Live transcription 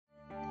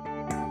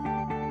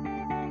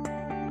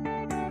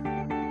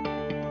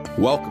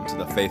Welcome to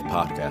the Faith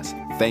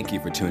Podcast. Thank you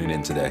for tuning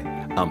in today.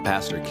 I'm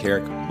Pastor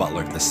Kerrick,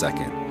 Butler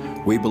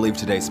II. We believe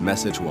today's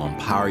message will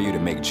empower you to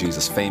make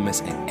Jesus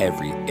famous in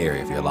every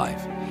area of your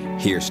life.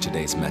 Here's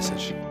today's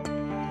message.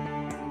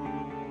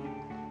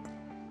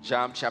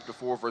 John chapter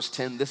 4, verse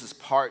 10. This is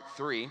part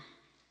 3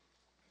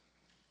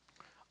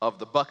 of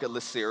the bucket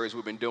list series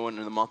we've been doing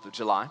in the month of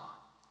July.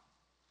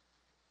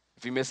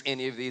 If you miss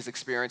any of these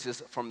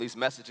experiences from these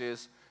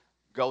messages,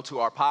 go to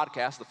our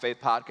podcast, the Faith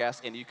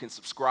Podcast, and you can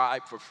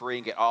subscribe for free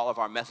and get all of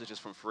our messages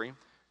for free.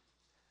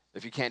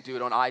 If you can't do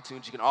it on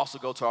iTunes, you can also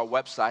go to our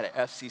website at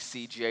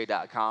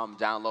fccga.com,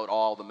 download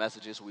all the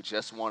messages. We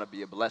just want to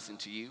be a blessing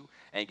to you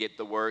and get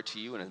the word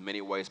to you in as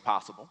many ways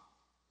possible.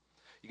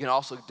 You can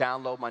also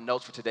download my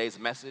notes for today's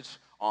message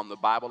on the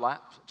Bible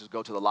app. Just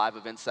go to the live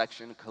events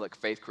section, click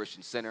Faith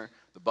Christian Center,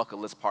 the bucket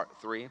list part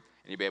 3, and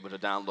you'll be able to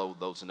download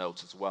those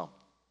notes as well.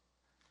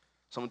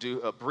 So I'm going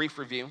to do a brief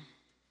review.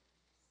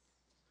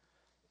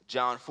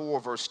 John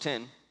 4, verse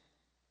 10,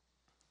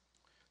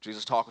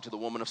 Jesus talking to the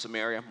woman of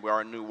Samaria. We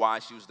already knew why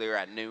she was there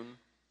at noon.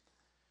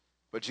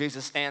 But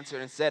Jesus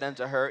answered and said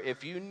unto her,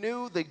 if you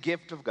knew the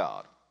gift of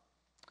God,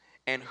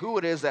 and who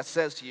it is that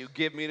says to you,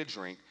 give me to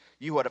drink,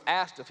 you would have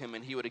asked of him,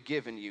 and he would have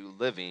given you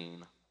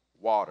living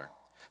water.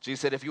 Jesus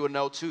said, if you would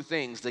know two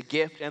things, the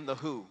gift and the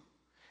who.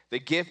 The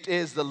gift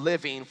is the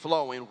living,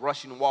 flowing,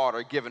 rushing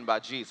water given by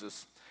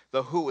Jesus.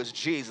 The who is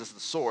Jesus, the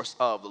source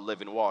of the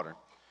living water.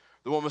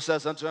 The woman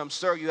says unto him,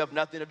 sir, you have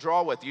nothing to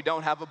draw with. You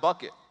don't have a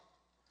bucket.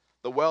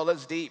 The well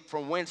is deep.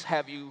 From whence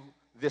have you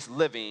this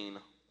living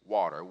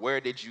water?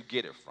 Where did you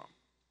get it from?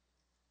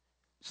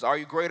 He says, are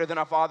you greater than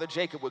our father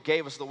Jacob, who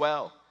gave us the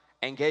well,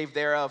 and gave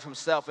thereof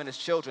himself and his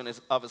children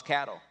of his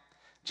cattle?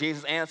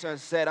 Jesus answered and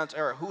said unto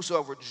her,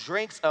 whosoever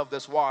drinks of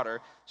this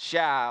water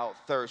shall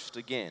thirst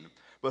again.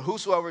 But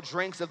whosoever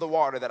drinks of the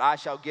water that I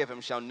shall give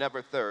him shall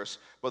never thirst.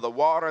 But the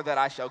water that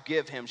I shall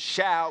give him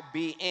shall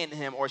be in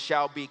him, or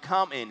shall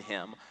become in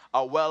him,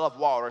 a well of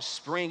water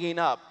springing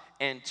up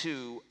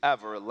into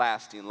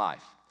everlasting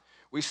life.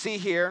 We see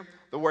here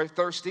the word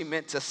thirsty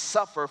meant to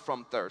suffer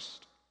from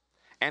thirst,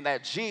 and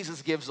that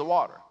Jesus gives the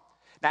water.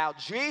 Now,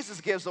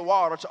 Jesus gives the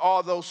water to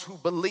all those who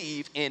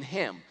believe in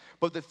him.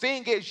 But the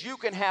thing is, you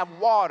can have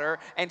water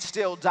and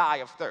still die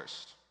of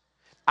thirst.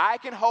 I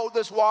can hold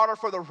this water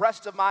for the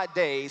rest of my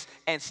days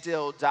and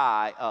still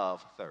die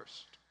of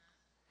thirst.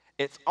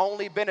 It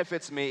only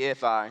benefits me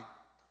if I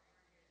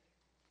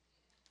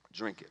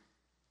drink it.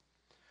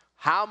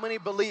 How many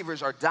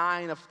believers are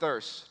dying of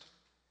thirst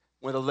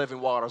when the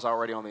living water is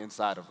already on the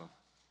inside of them?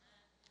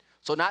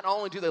 So not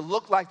only do they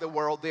look like the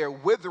world, they're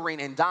withering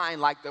and dying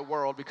like the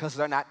world because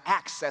they're not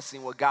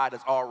accessing what God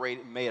has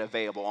already made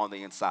available on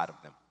the inside of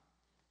them.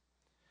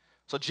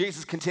 So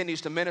Jesus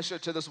continues to minister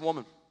to this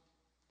woman.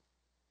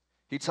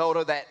 He told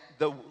her that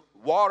the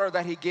water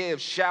that he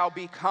gives shall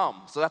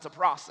become, so that's a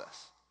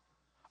process,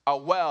 a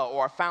well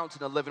or a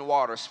fountain of living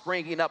water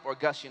springing up or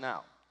gushing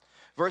out.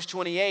 Verse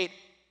 28,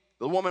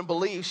 the woman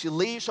believes. She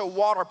leaves her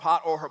water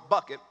pot or her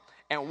bucket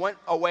and went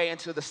away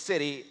into the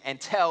city and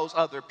tells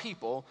other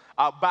people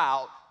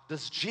about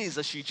this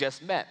Jesus she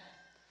just met.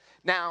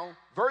 Now,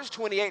 verse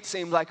 28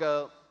 seems like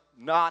a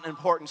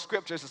non-important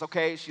scripture. It says,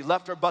 okay, she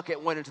left her bucket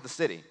and went into the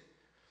city.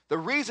 The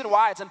reason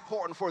why it's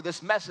important for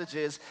this message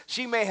is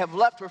she may have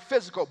left her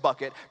physical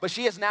bucket, but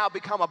she has now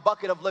become a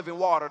bucket of living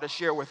water to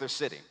share with her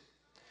city.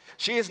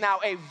 She is now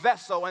a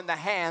vessel in the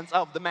hands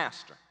of the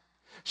master.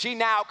 She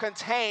now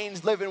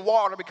contains living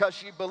water because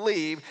she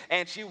believed,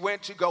 and she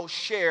went to go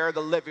share the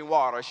living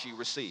water she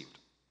received.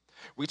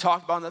 We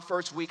talked about in the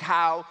first week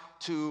how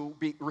to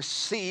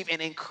receive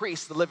and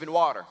increase the living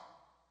water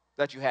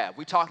that you have.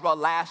 We talked about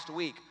last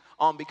week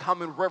on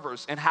becoming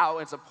rivers and how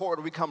it's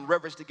important we become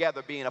rivers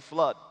together, being a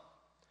flood.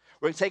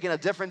 We're taking a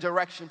different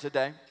direction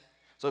today.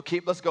 So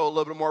let's go a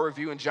little bit more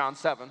review in John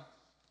 7.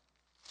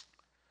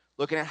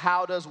 Looking at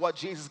how does what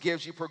Jesus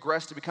gives you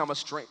progress to become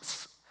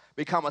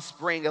a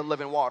spring of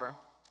living water.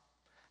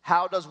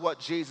 How does what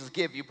Jesus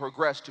gives you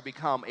progress to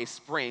become a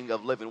spring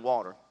of living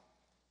water?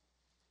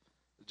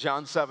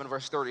 John 7,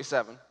 verse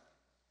 37.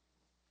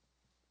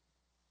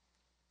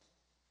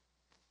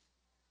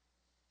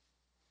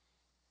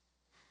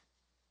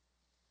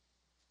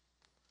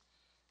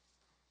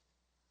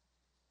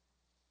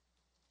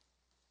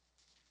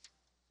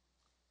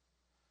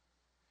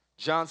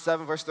 John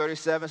 7, verse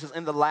 37 says,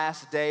 in the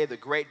last day, the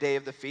great day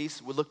of the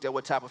feast, we looked at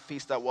what type of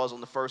feast that was on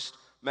the first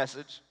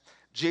message.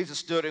 Jesus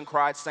stood and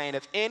cried, saying,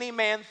 if any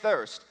man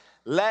thirst,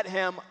 let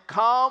him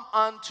come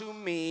unto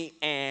me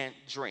and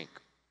drink.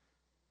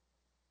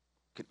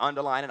 You can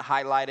underline it,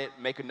 highlight it,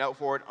 make a note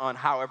for it on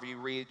however you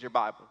read your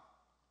Bible.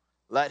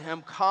 Let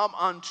him come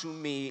unto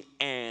me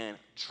and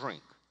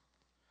drink.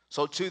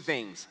 So two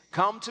things,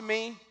 come to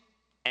me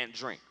and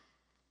drink.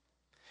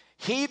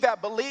 He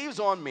that believes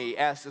on me,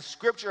 as the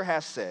scripture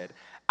has said,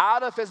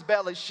 out of his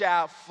belly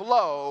shall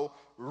flow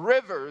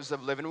rivers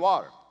of living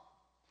water.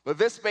 But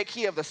this spake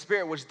he of the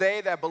Spirit, which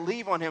they that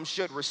believe on him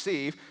should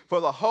receive,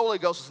 for the Holy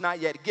Ghost is not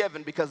yet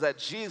given, because that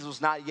Jesus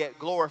was not yet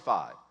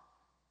glorified.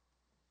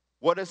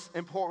 What is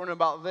important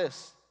about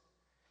this?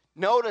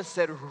 Notice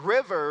that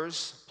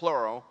rivers,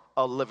 plural,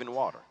 of living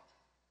water.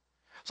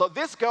 So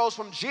this goes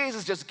from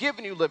Jesus just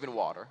giving you living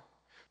water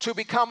to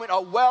becoming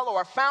a well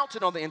or a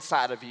fountain on the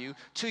inside of you,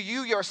 to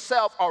you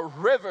yourself are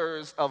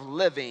rivers of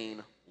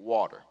living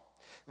water.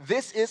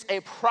 This is a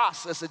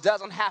process. It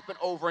doesn't happen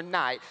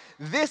overnight.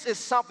 This is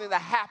something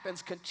that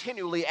happens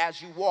continually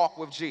as you walk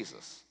with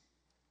Jesus.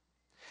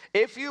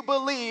 If you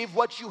believe,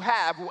 what you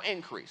have will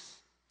increase.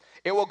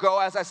 It will go,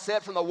 as I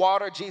said, from the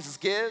water Jesus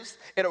gives.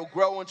 It'll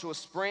grow into a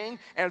spring,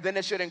 and then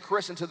it should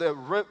increase until there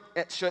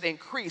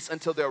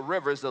are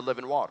rivers of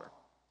living water.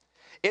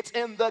 It's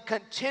in the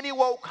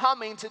continual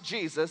coming to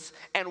Jesus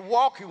and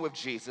walking with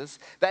Jesus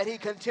that he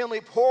continually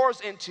pours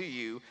into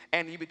you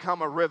and you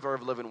become a river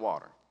of living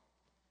water.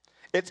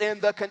 It's in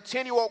the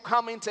continual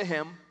coming to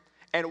him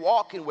and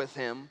walking with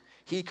him,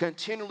 he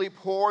continually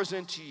pours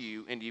into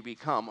you and you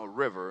become a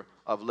river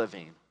of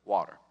living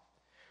water.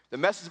 The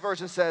Message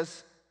version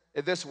says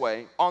it this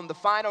way: on the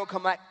final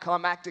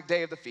climactic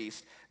day of the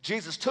feast,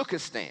 Jesus took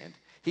his stand.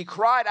 He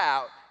cried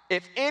out,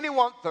 "If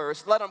anyone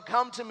thirsts, let him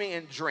come to me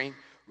and drink.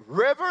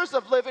 Rivers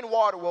of living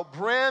water will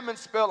brim and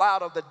spill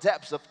out of the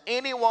depths of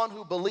anyone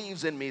who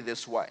believes in me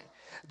this way."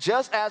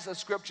 Just as the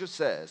scripture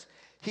says,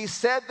 he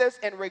said this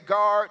in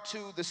regard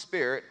to the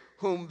Spirit,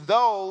 whom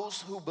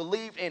those who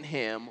believe in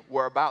him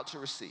were about to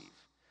receive.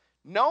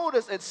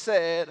 Notice it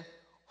said,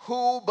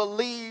 who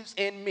believes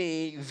in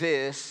me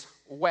this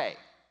way.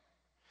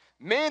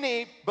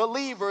 Many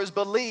believers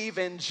believe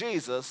in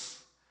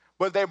Jesus,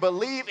 but they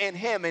believe in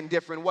him in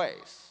different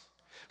ways.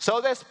 So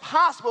it's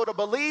possible to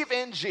believe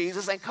in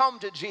Jesus and come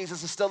to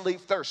Jesus and still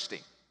leave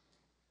thirsty.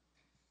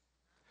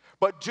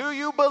 But do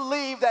you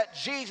believe that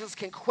Jesus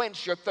can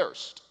quench your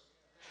thirst?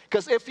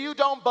 Because if you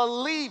don't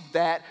believe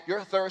that,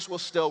 your thirst will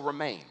still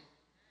remain.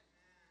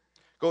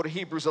 Go to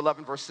Hebrews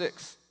 11, verse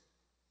 6.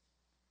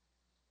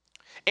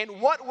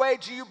 In what way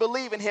do you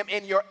believe in him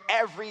in your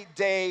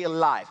everyday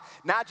life?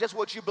 Not just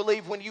what you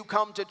believe when you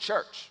come to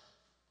church.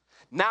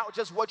 Not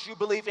just what you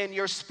believe in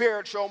your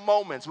spiritual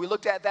moments. We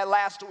looked at that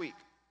last week.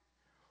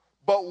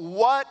 But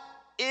what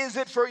is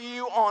it for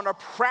you on a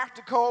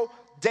practical,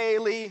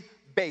 daily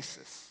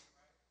basis?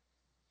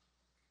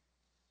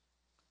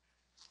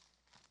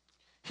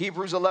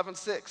 Hebrews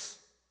 11:6.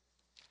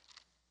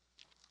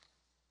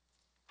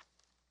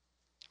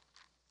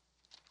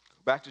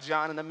 Back to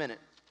John in a minute.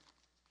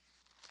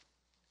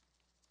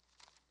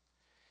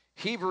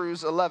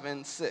 Hebrews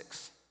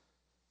 11:6.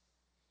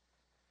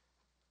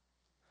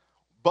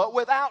 But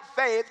without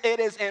faith it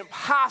is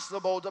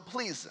impossible to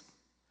please him.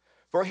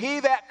 For he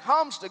that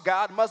comes to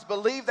God must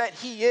believe that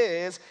he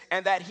is,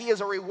 and that he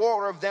is a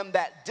rewarder of them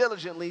that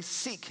diligently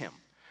seek him.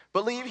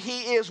 Believe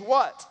he is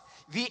what?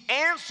 The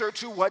answer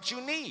to what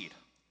you need.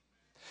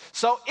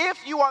 So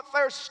if you are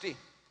thirsty,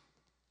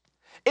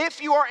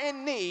 if you are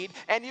in need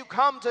and you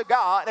come to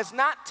God, it's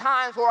not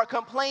time for a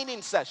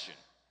complaining session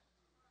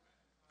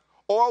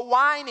or a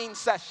whining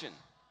session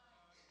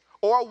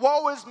or a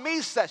woe is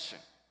me session.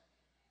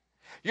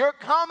 You're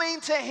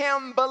coming to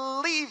him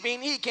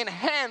believing he can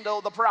handle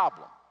the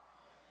problem.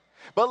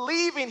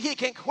 Believing he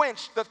can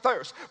quench the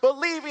thirst.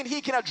 Believing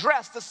he can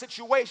address the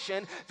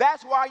situation.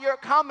 That's why you're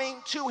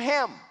coming to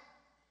him.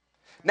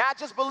 Not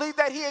just believe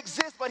that he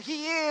exists, but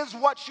he is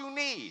what you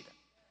need.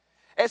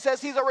 It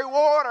says he's a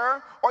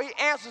rewarder, or he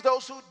answers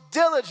those who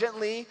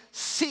diligently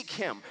seek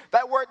him.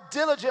 That word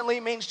diligently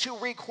means to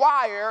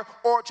require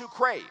or to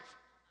crave.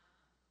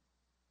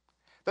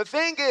 The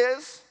thing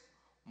is,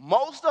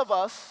 most of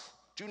us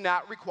do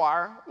not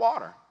require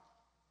water.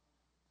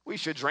 We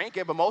should drink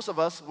it, but most of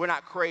us, we're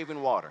not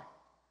craving water.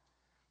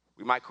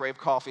 We might crave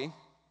coffee,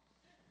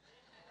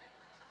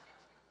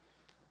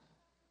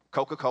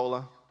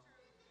 Coca-Cola,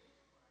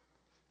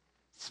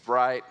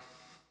 Sprite,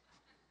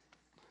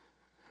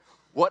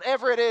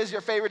 whatever it is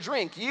your favorite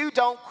drink. You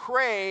don't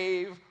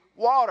crave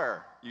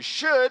water. You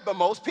should, but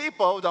most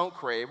people don't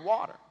crave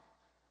water.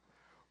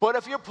 But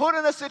if you're put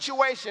in a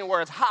situation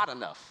where it's hot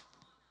enough,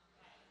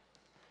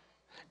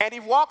 and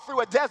you walk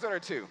through a desert or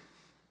two,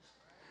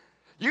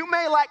 you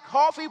may like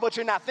coffee, but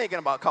you're not thinking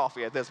about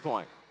coffee at this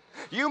point.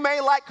 You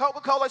may like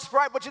Coca-Cola,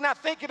 Sprite, but you're not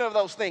thinking of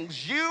those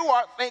things. You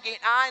are thinking,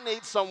 I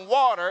need some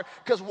water,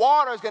 because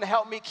water is going to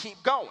help me keep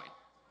going.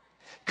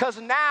 Because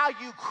now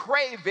you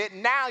crave it,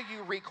 now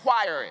you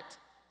require it.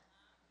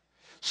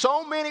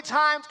 So many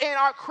times in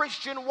our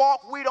Christian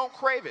walk, we don't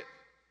crave it.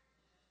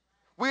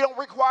 We don't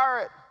require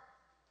it.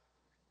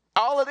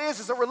 All it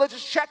is a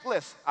religious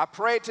checklist. I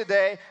prayed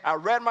today, I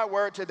read my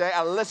word today,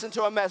 I listened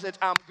to a message,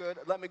 I'm good,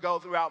 let me go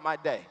throughout my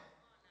day.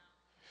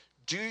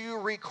 Do you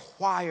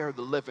require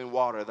the living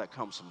water that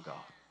comes from God?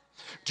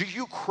 Do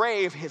you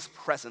crave his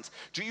presence?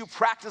 Do you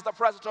practice the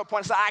presence to a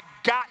point and say, I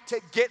got to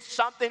get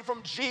something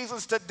from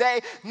Jesus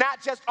today,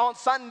 not just on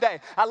Sunday.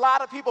 A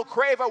lot of people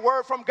crave a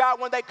word from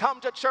God when they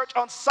come to church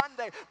on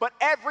Sunday, but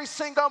every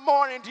single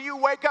morning do you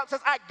wake up and say,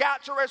 I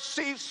got to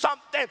receive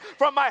something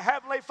from my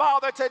Heavenly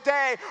Father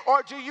today?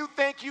 Or do you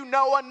think you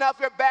know enough,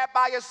 you're bad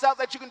by yourself,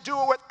 that you can do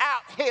it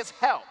without his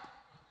help?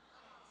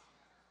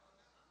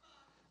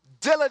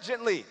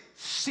 Diligently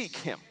seek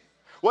him.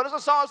 What does the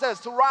song say?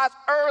 To rise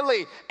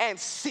early and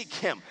seek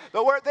him.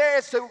 The word there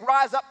is to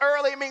rise up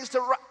early. It means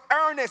to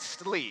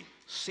earnestly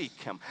seek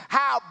him.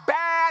 How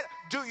bad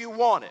do you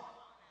want it?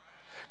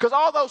 Because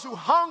all those who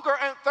hunger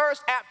and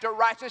thirst after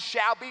righteousness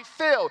shall be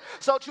filled.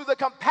 So to the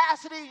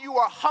capacity you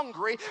are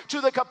hungry,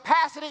 to the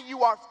capacity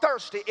you are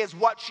thirsty is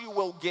what you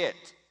will get.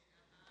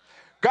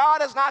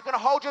 God is not going to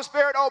hold your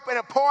spirit open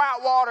and pour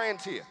out water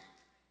into you.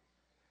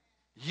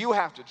 You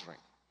have to drink.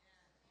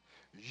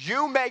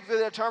 You make the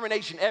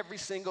determination every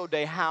single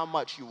day how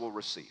much you will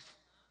receive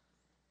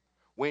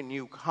when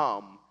you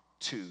come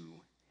to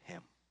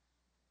him.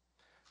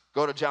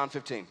 Go to John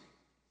 15.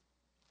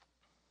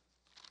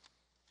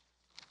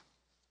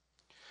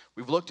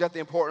 We've looked at the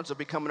importance of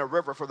becoming a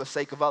river for the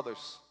sake of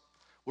others.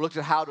 We looked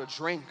at how to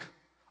drink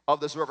of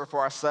this river for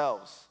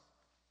ourselves.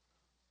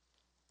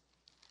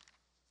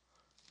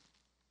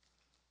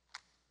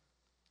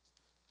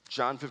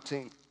 John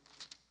 15.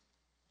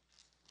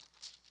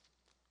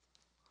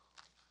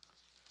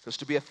 Because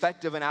to be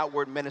effective in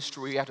outward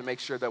ministry, you have to make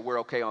sure that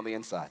we're okay on the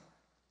inside.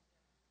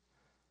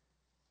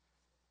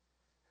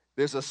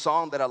 There's a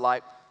song that I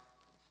like.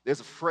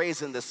 There's a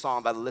phrase in this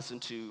song that I listen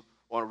to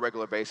on a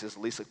regular basis,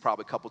 at least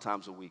probably a couple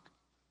times a week.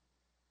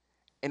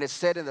 And it's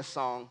said in the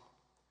song,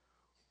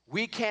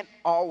 we can't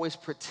always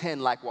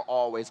pretend like we're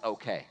always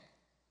okay.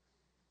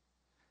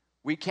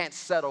 We can't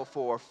settle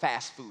for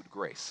fast food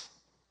grace.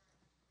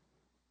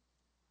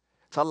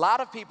 So a lot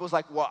of people's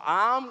like, well,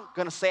 I'm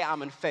going to say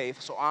I'm in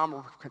faith, so I'm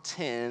going to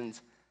pretend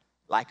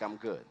like I'm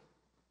good.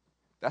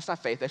 That's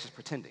not faith, that's just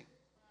pretending.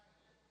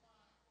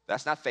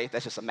 That's not faith,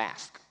 that's just a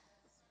mask.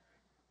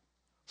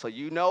 So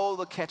you know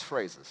the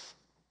catchphrases.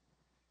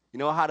 You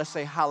know how to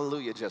say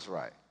hallelujah just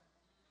right.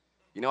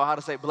 You know how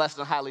to say blessed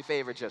and highly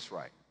favored just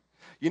right.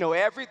 You know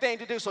everything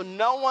to do so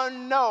no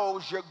one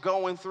knows you're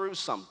going through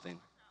something.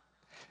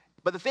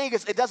 But the thing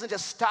is, it doesn't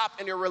just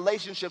stop in your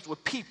relationships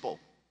with people.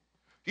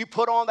 You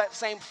put on that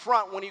same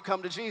front when you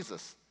come to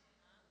Jesus.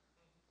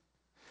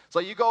 So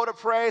you go to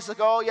pray, so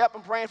go, yep,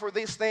 I'm praying for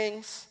these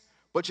things,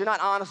 but you're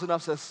not honest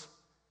enough, says,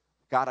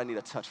 God, I need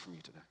a touch from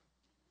you today.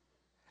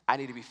 I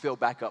need to be filled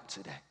back up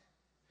today.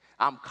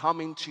 I'm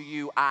coming to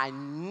you. I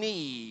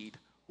need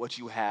what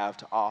you have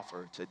to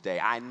offer today.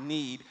 I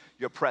need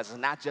your presence.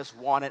 Not just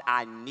want it,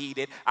 I need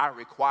it. I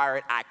require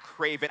it. I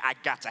crave it. I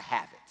got to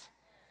have it.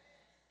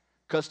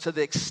 Because to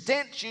the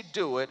extent you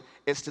do it,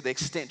 is to the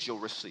extent you'll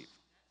receive.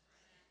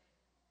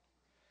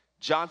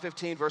 John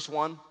 15, verse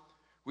 1.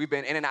 We've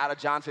been in and out of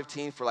John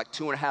 15 for like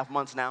 2.5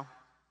 months now.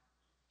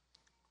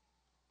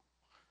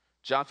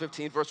 John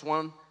 15, verse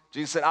 1.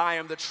 Jesus said, I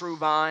am the true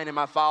vine, and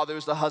my Father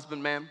is the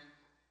husbandman.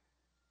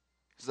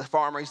 He's the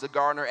farmer, he's the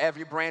gardener.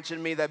 Every branch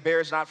in me that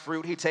bears not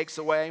fruit, he takes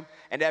away.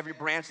 And every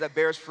branch that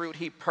bears fruit,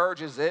 he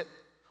purges it,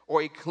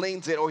 or he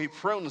cleans it, or he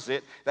prunes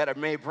it, that it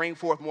may bring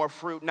forth more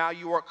fruit. Now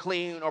you are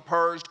clean, or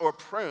purged, or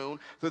pruned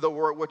through the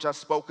word which I've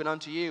spoken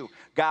unto you.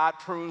 God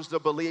prunes the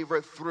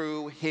believer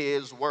through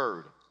his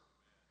word.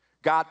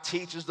 God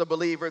teaches the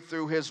believer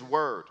through his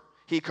word.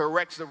 He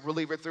corrects the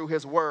believer through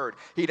his word.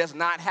 He does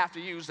not have to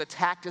use the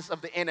tactics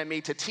of the enemy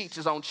to teach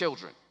his own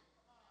children.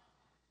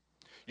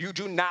 You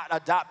do not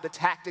adopt the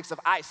tactics of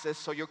ISIS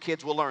so your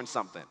kids will learn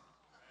something.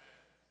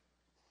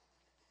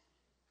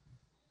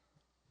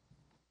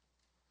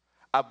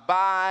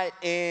 Abide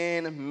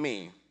in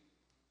me,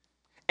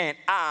 and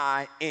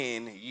I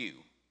in you.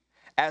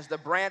 As the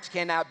branch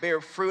cannot bear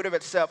fruit of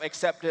itself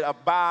except it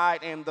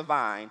abide in the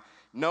vine,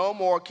 no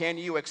more can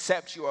you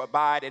except you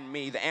abide in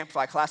me. The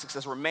Amplified Classic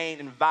says,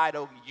 remain in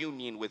vital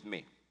union with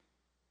me.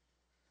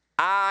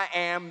 I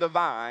am the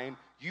vine,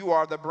 you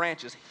are the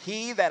branches.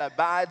 He that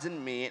abides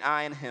in me and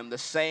I in him, the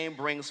same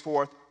brings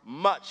forth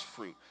much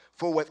fruit.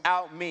 For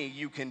without me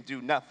you can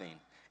do nothing.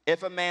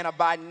 If a man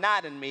abide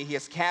not in me, he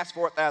is cast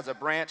forth as a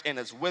branch and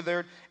is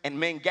withered, and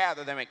men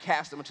gather them and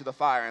cast them into the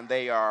fire, and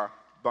they are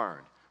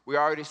burned. We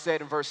already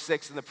said in verse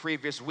 6 in the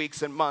previous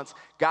weeks and months,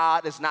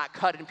 God is not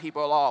cutting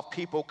people off.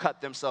 People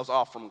cut themselves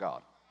off from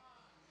God.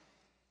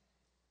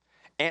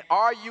 And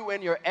are you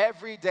in your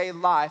everyday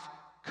life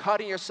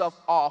cutting yourself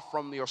off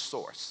from your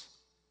source?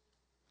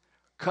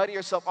 Cutting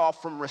yourself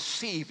off from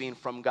receiving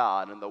from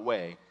God in the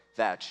way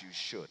that you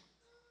should.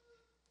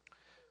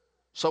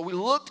 So we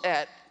looked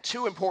at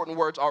two important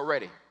words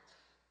already.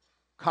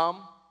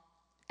 Come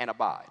and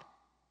abide.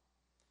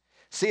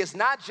 See, it's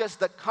not just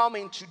the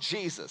coming to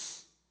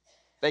Jesus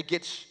that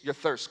gets your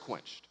thirst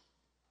quenched.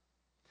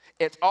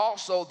 It's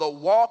also the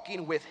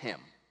walking with him.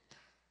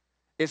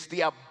 It's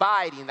the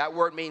abiding. That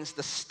word means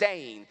the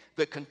staying,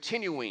 the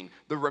continuing,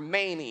 the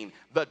remaining,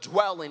 the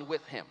dwelling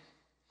with him.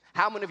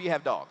 How many of you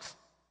have dogs?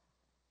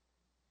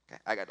 Okay,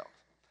 I got dogs.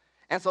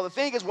 And so the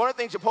thing is, one of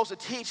the things you're supposed to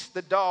teach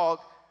the dog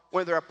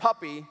when they're a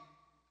puppy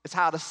is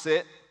how to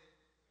sit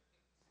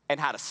and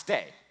how to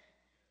stay.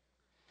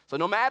 So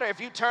no matter if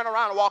you turn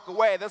around and walk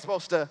away, they're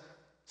supposed to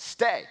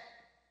stay.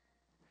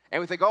 And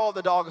we think, oh,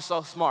 the dog is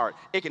so smart.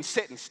 It can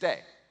sit and stay.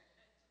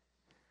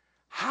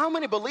 How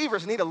many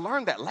believers need to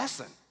learn that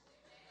lesson?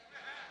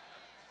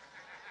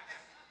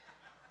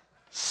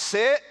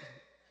 Sit,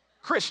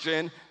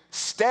 Christian,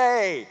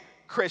 stay,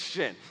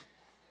 Christian.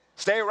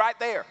 Stay right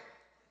there.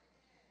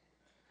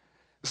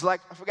 It's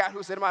like, I forgot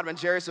who said it, might have been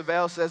Jerry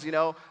Savelle says,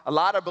 a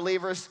lot of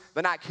believers,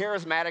 they're not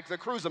charismatic, they're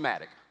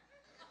cruisomatic.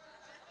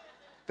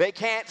 They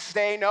can't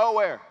stay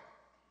nowhere.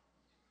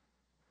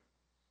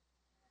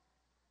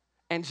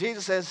 And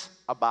Jesus says,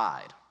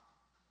 abide.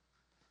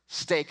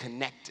 Stay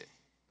connected.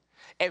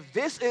 If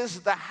this is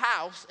the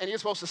house and you're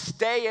supposed to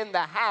stay in the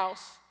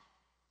house,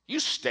 you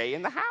stay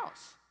in the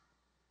house.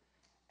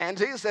 And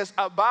Jesus says,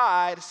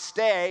 abide,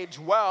 stay,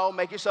 dwell,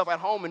 make yourself at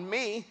home in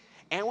me,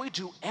 and we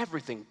do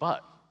everything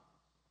but.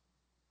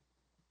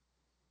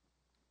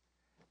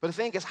 But the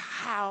thing is,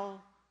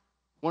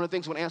 one of the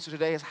things we want to answer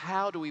today is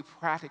how do we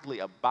practically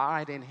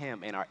abide in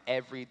him in our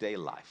everyday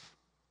life?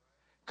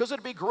 Because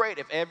it'd be great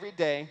if every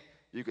day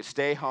you could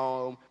stay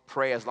home,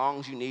 pray as long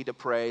as you need to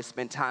pray,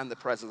 spend time in the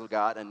presence of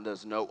God, and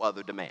there's no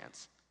other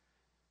demands.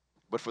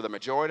 But for the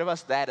majority of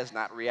us, that is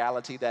not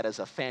reality. That is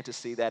a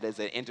fantasy. That is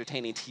an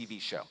entertaining TV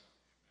show.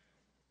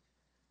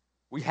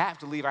 We have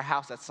to leave our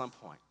house at some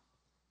point.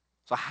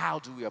 So how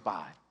do we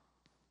abide?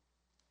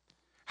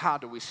 How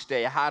do we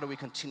stay? How do we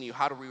continue?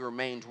 How do we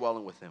remain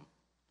dwelling with him?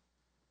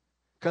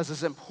 Because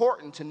it's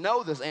important to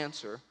know this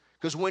answer,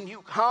 because when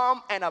you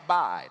come and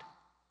abide,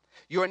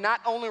 you're not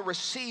only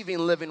receiving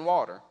living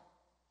water,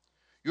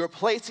 you're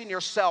placing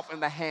yourself in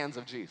the hands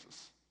of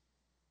Jesus.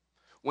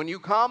 When you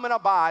come and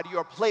abide,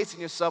 you're placing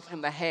yourself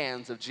in the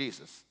hands of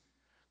Jesus.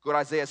 Go to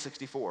Isaiah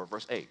 64,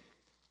 verse 8.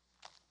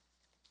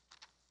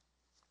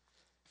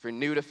 If you're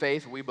new to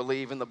faith, we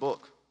believe in the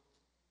book.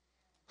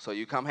 So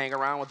you come hang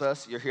around with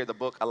us, you'll hear the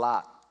book a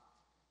lot.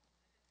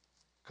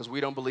 Because we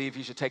don't believe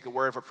you should take a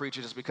word of a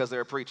preacher just because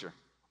they're a preacher,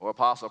 or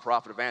apostle,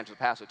 prophet, evangelist,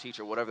 pastor,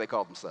 teacher, whatever they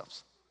call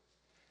themselves.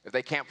 If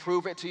they can't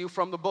prove it to you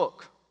from the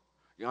book,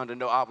 you're under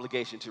no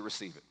obligation to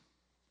receive it.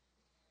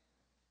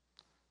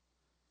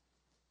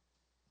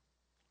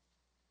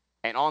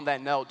 And on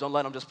that note, don't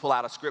let them just pull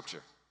out a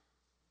scripture.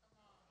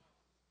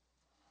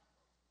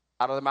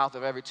 Out of the mouth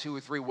of every 2 or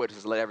 3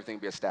 witnesses, let everything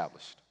be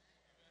established.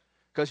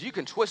 Because you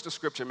can twist a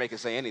scripture and make it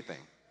say anything.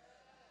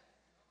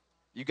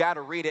 You got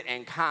to read it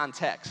in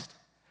context.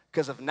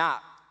 Because if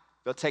not,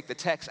 they'll take the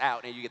text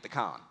out and you get the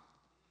con.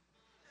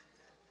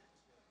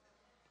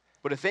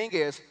 But the thing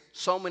is,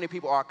 so many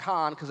people are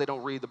con because they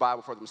don't read the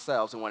Bible for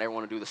themselves and want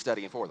everyone to do the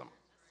studying for them.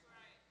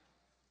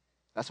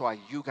 That's why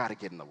you got to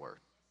get in the Word.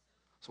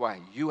 That's why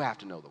you have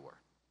to know the Word.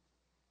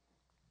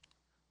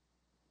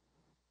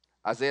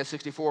 Isaiah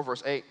 64,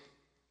 verse 8.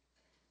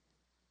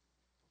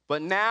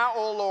 But now,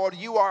 O Lord,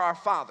 you are our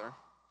Father.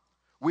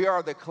 We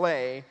are the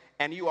clay,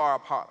 and you are a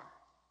potter.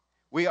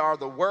 We are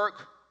the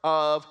work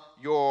of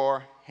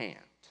your hand.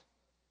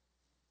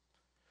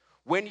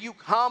 When you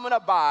come and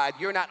abide,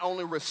 you're not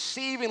only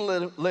receiving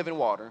living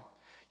water,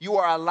 you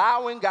are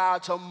allowing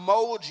God to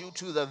mold you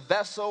to the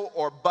vessel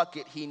or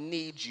bucket he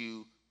needs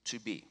you to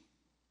be.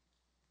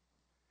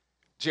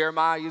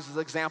 Jeremiah uses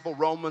an example.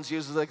 Romans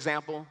uses an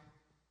example.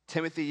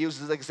 Timothy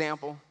uses an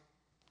example.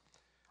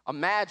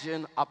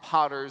 Imagine a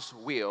potter's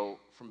wheel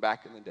from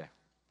back in the day.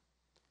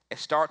 It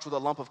starts with a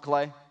lump of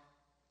clay,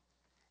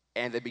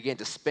 and they begin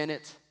to spin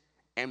it,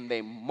 and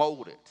they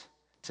mold it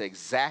to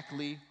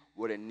exactly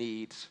what it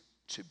needs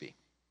to be.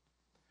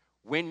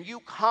 When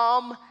you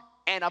come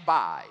and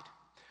abide,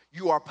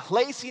 you are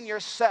placing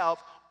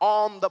yourself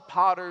on the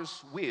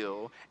potter's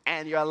wheel,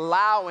 and you're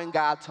allowing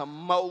God to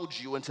mold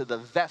you into the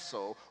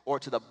vessel or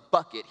to the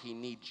bucket he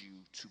needs you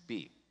to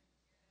be.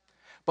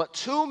 But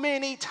too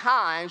many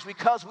times,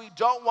 because we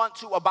don't want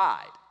to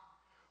abide,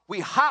 we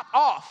hop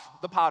off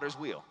the potter's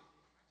wheel.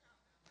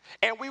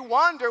 And we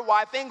wonder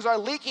why things are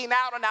leaking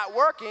out or not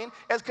working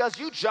is because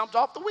you jumped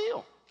off the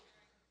wheel.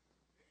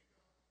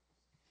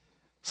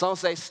 Some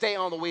say, stay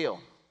on the wheel.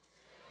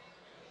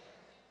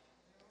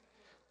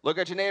 Look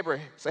at your neighbor.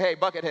 Say, hey,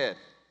 buckethead.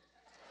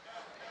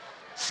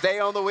 Stay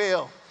on the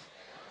wheel.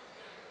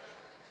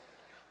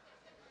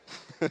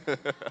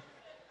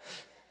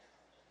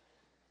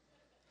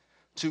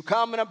 To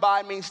come and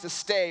abide means to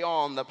stay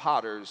on the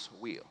potter's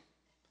wheel.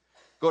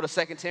 Go to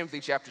 2 Timothy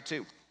chapter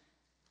 2.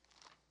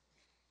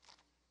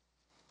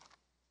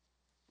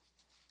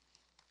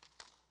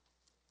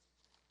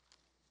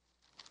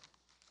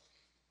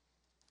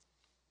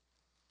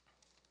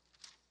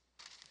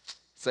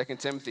 Second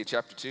Timothy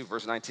chapter 2,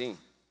 verse 19.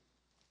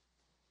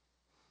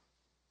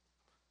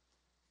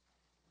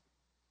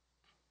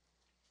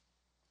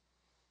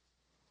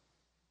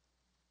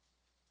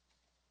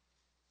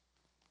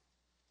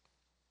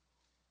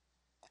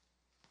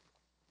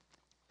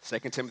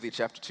 Second Timothy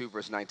chapter 2,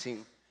 verse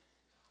 19.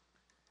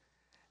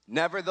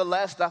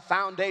 Nevertheless, the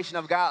foundation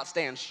of God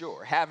stands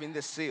sure, having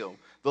this seal.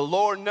 The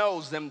Lord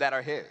knows them that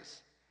are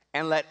his.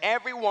 And let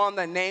everyone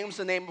that names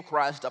the name of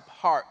Christ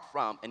depart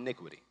from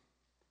iniquity.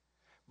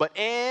 But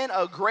in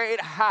a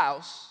great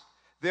house,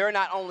 there are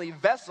not only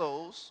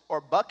vessels or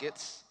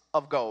buckets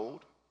of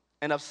gold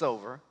and of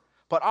silver,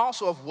 but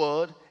also of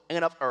wood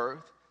and of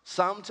earth,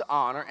 some to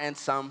honor and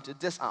some to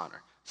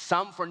dishonor,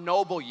 some for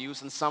noble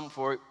use and some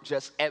for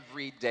just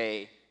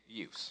everyday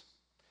use.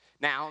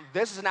 Now,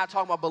 this is not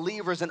talking about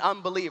believers and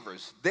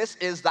unbelievers. This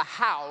is the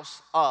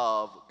house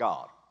of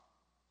God.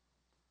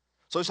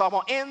 So he's talking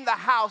about in the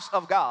house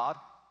of God,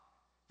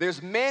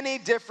 there's many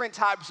different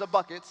types of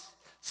buckets,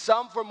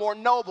 some for more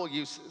noble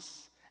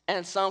uses,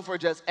 and some for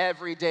just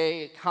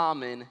everyday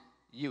common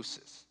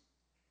uses.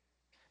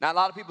 Now, a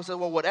lot of people say,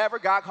 well, whatever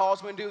God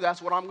calls me to do,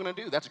 that's what I'm going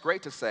to do. That's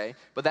great to say,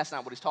 but that's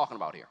not what he's talking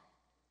about here.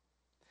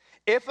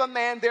 If a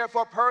man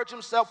therefore purge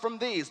himself from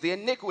these, the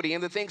iniquity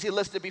and the things he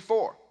listed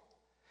before,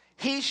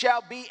 he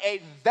shall be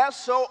a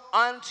vessel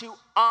unto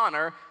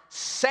honor,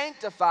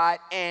 sanctified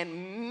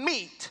and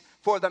meet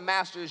for the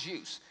master's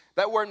use.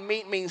 That word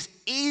meet means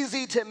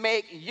easy to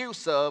make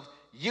use of,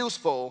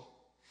 useful,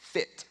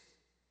 fit.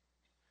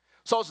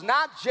 So it's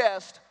not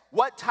just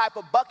what type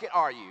of bucket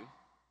are you.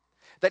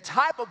 The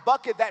type of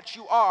bucket that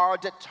you are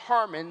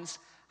determines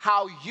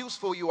how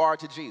useful you are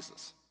to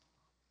Jesus.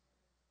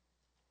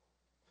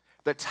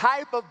 The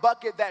type of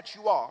bucket that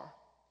you are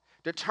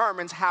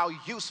determines how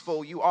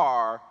useful you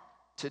are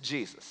to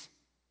Jesus.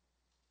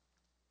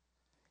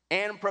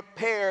 And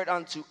prepared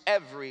unto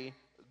every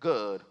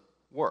good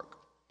work.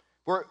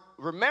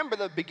 Remember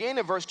the beginning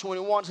of verse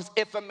 21 says,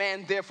 if a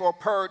man therefore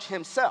purge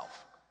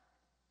himself.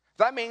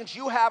 That means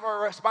you have a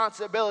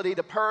responsibility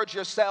to purge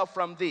yourself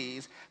from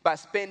these by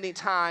spending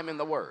time in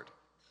the Word,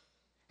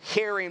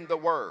 hearing the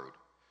Word,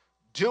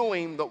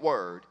 doing the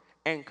Word,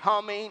 and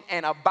coming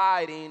and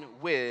abiding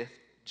with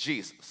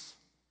Jesus.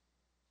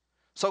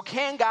 So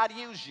can God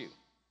use you?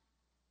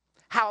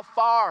 How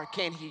far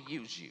can he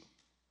use you?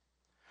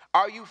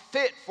 Are you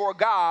fit for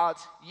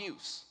God's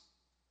use?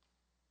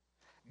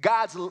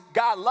 God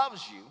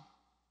loves you.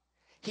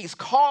 He's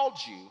called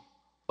you,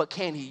 but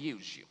can he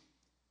use you?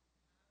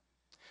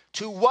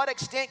 To what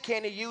extent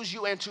can he use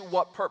you and to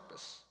what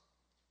purpose?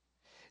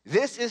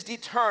 This is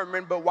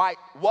determined by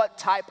what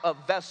type of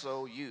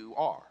vessel you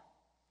are.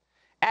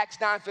 Acts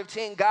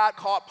 9:15, God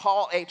called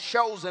Paul a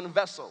chosen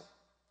vessel.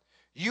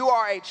 You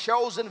are a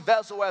chosen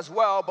vessel as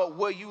well, but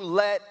will you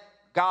let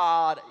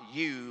God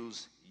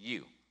use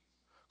you?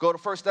 Go to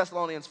 1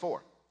 Thessalonians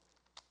 4.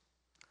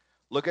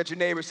 Look at your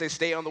neighbor and say,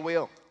 stay on the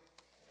wheel.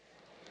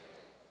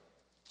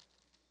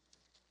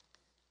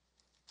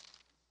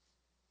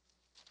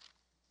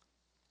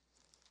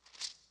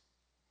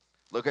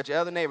 Look at your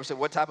other neighbor and say,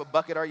 what type of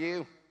bucket are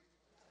you?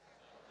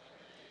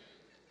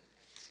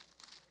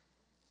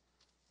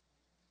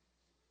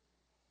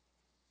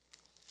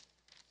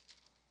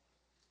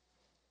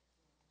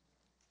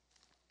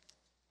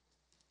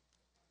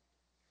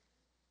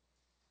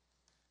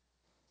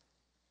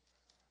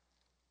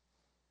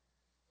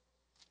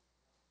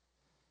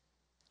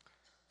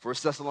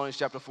 First Thessalonians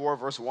chapter 4,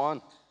 verse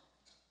 1.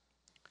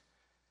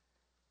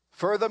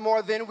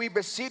 Furthermore, then we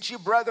beseech you,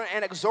 brethren,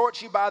 and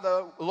exhort you by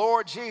the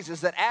Lord Jesus,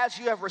 that as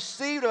you have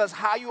received us,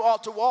 how you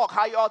ought to walk,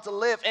 how you ought to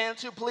live, and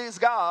to please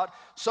God,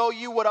 so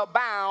you would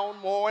abound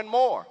more and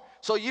more.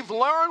 So you've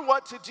learned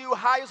what to do,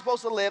 how you're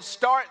supposed to live.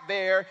 Start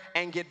there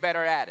and get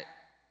better at it.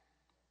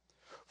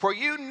 For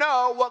you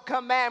know what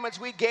commandments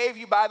we gave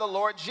you by the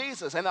Lord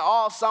Jesus, and they're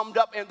all summed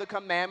up in the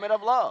commandment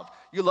of love.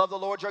 You love the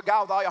Lord your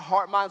God with all your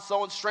heart, mind,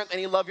 soul, and strength, and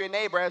you love your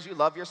neighbor as you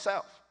love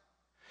yourself.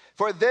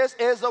 For this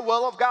is the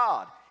will of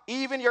God,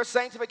 even your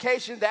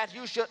sanctification, that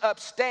you should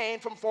abstain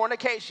from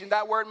fornication.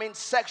 That word means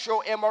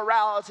sexual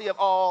immorality of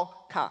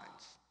all kinds.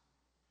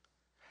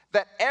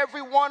 That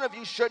every one of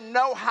you should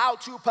know how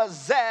to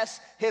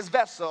possess his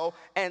vessel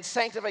in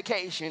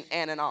sanctification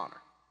and in honor.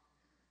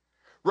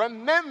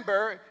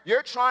 Remember,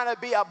 you're trying to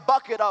be a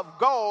bucket of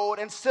gold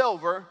and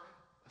silver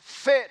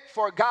fit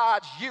for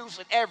God's use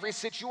in every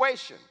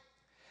situation.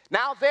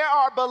 Now, there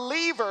are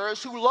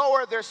believers who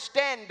lower their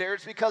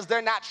standards because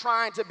they're not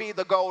trying to be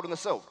the gold and the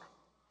silver.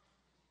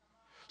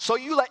 So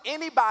you let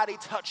anybody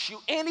touch you,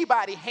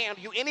 anybody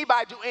handle you,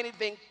 anybody do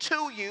anything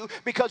to you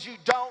because you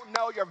don't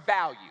know your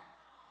value.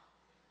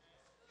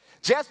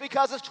 Just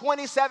because it's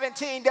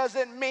 2017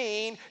 doesn't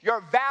mean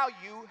your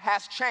value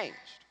has changed.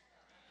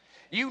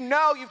 You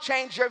know you've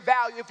changed your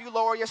value if you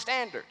lower your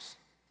standards.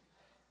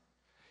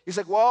 He's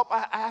like, well,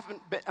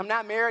 I'm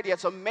not married yet,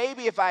 so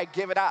maybe if I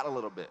give it out a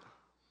little bit,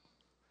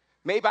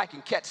 maybe I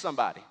can catch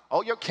somebody.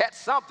 Oh, you'll catch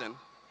something.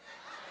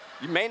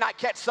 You may not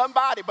catch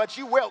somebody, but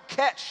you will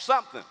catch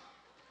something.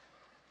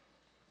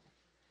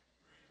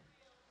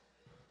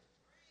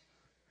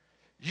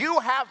 You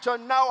have to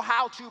know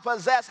how to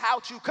possess, how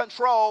to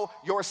control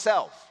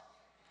yourself.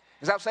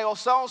 Instead of saying, oh,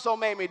 so-and-so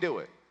made me do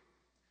it.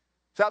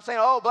 Stop saying,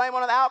 oh, blame it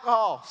on the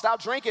alcohol.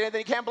 Stop drinking it, then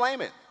you can't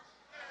blame it.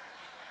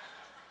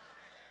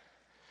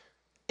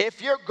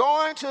 If you're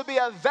going to be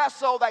a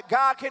vessel that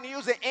God can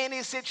use in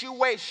any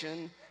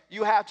situation,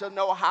 you have to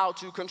know how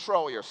to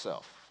control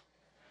yourself.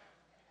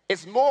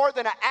 It's more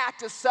than an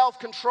act of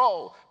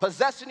self-control.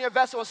 Possessing your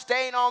vessel and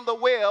staying on the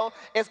wheel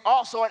is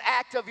also an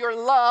act of your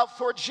love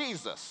for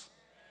Jesus.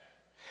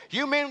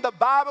 You mean the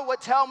Bible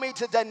would tell me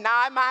to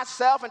deny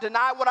myself and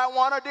deny what I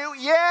want to do?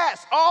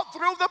 Yes, all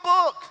through the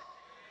book.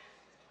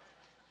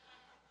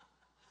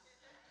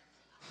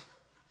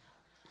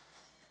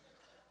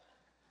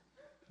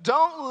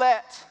 Don't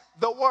let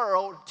the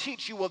world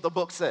teach you what the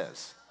book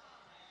says.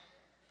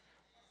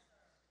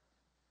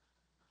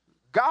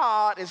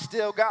 God is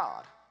still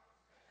God.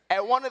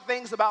 And one of the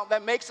things about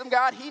that makes him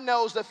God, he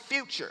knows the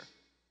future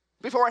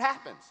before it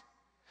happens.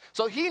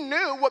 So he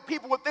knew what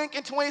people would think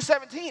in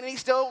 2017, and he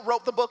still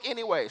wrote the book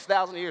anyways,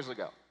 1,000 years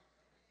ago.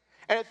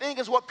 And the thing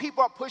is, what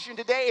people are pushing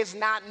today is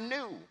not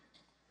new.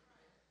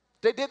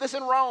 They did this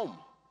in Rome.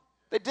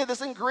 They did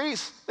this in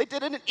Greece. They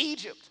did it in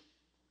Egypt.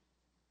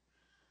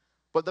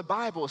 But the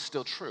Bible is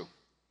still true.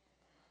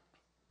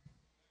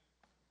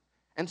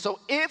 And so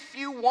if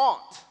you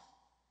want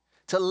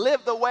to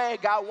live the way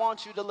God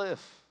wants you to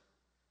live,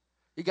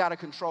 you got to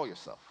control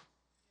yourself.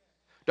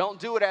 Don't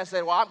do it as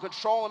say, well, I'm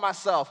controlling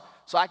myself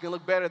so I can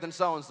look better than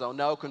so-and-so.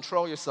 No,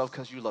 control yourself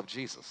because you love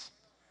Jesus.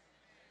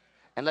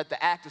 And let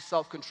the act of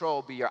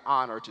self-control be your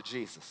honor to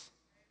Jesus.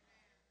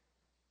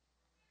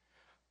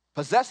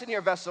 Possessing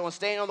your vessel and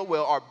staying on the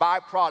wheel are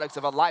byproducts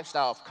of a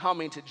lifestyle of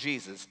coming to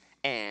Jesus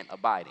and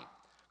abiding.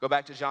 Go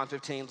back to John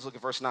 15. Let's look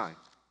at verse 9.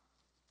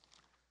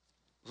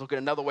 Let's look at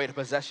another way to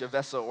possess your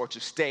vessel or to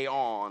stay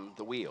on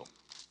the wheel.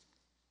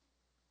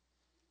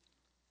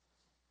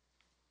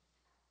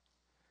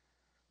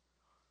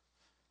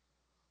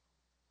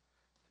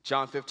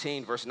 John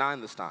 15, verse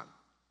 9 this time.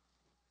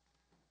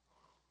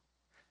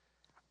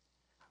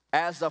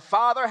 As the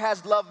Father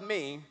has loved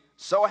me,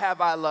 so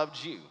have I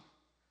loved you.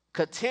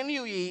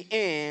 Continue ye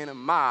in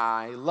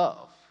my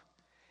love.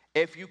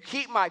 If you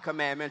keep my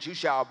commandments, you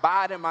shall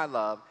abide in my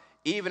love,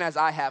 even as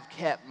I have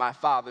kept my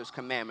Father's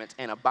commandments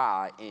and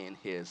abide in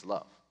his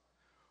love.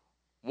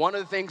 One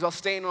of the things of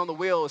staying on the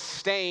wheel is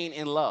staying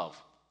in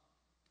love.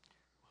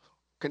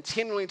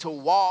 Continuing to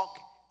walk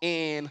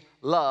in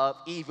love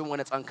even when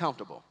it's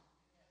uncomfortable.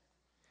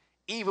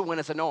 Even when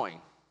it's annoying.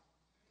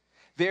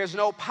 There's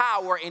no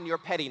power in your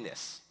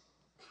pettiness.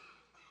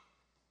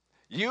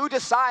 You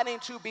deciding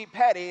to be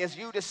petty is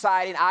you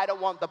deciding I don't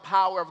want the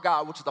power of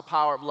God, which is the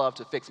power of love,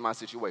 to fix my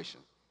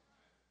situation.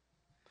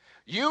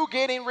 You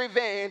getting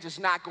revenge is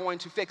not going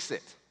to fix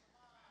it.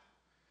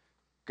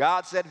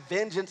 God said,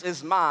 vengeance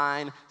is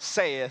mine,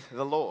 saith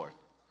the Lord.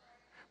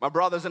 My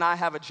brothers and I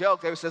have a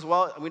joke. They says,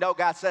 well, we know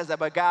God says that,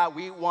 but God,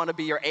 we want to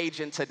be your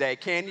agent today.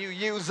 Can you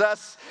use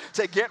us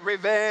to get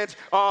revenge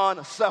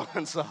on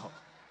so-and-so?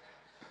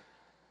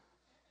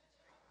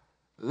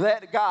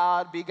 Let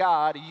God be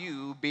God,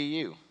 you be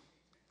you.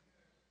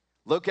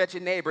 Look at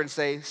your neighbor and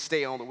say,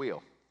 stay on the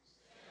wheel.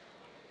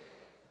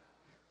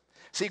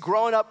 See,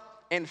 growing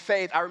up in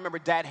faith, I remember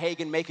Dad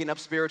Hagin making up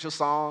spiritual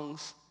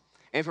songs.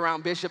 And if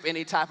around Bishop,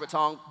 any type of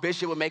song,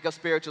 Bishop would make up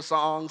spiritual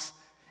songs.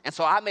 And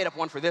so I made up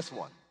one for this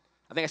one.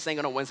 I think I sang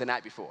it on Wednesday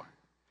night before.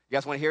 You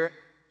guys want to hear it?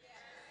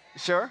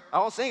 Yes. Sure? I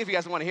won't sing if you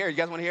guys want to hear it. You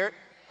guys want to hear it?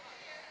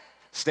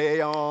 Yes. Stay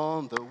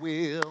on the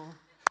wheel.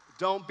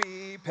 Don't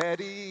be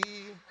petty.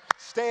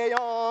 Stay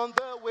on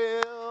the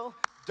wheel.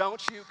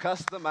 Don't you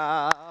cuss them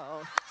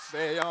out.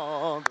 Stay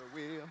on the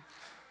wheel.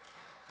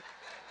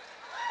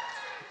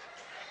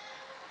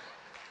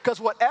 Because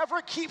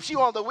whatever keeps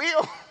you on the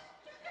wheel,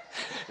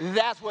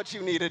 that's what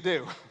you need to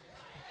do.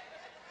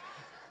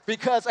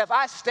 Because if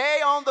I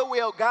stay on the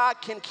wheel, God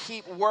can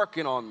keep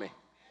working on me.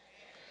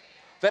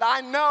 That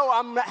I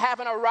know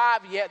haven't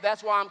arrived yet,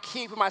 that's why I'm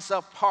keeping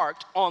myself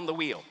parked on the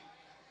wheel.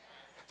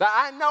 That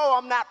I know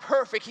I'm not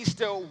perfect, he's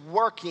still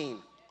working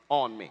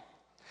on me.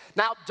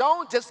 Now,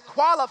 don't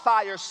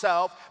disqualify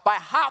yourself by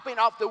hopping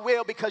off the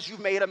wheel because you've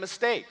made a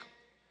mistake.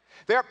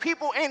 There are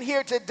people in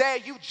here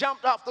today, you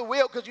jumped off the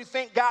wheel because you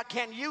think God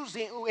can't use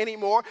you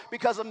anymore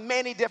because of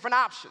many different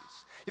options.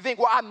 You think,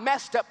 well, I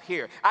messed up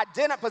here. I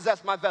didn't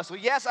possess my vessel.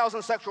 Yes, I was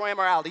in sexual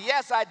immorality.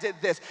 Yes, I did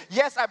this.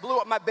 Yes, I blew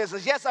up my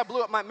business. Yes, I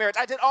blew up my marriage.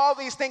 I did all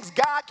these things.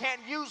 God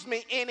can't use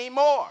me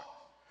anymore.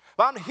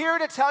 But I'm here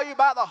to tell you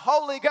about the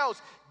Holy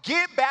Ghost.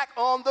 Get back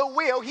on the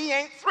wheel. He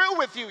ain't through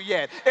with you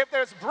yet. If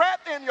there's breath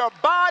in your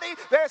body,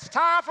 there's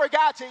time for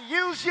God to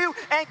use you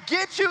and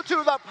get you to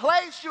the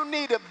place you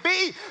need to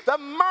be. The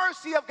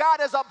mercy of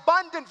God is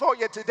abundant for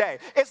you today.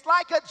 It's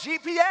like a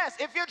GPS.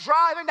 If you're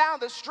driving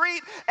down the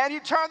street and you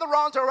turn the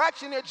wrong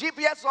direction, your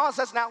GPS on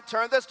says, now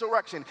turn this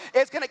direction.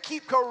 It's going to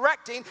keep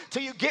correcting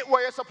till you get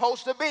where you're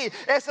supposed to be.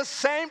 It's the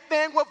same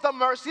thing with the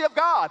mercy of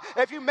God.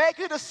 If you make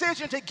a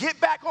decision to get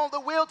back on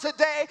the wheel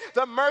today,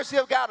 the mercy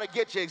of God will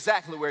get you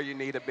exactly where you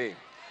need to be.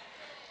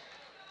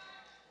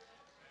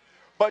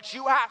 But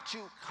you have to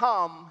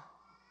come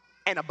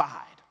and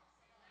abide.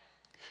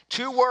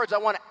 Two words I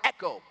want to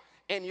echo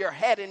in your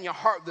head and your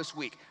heart this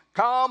week.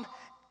 Come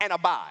and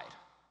abide.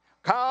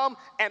 Come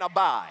and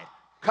abide.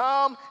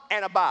 Come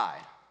and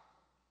abide.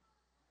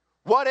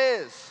 What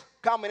is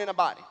coming and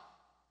abiding?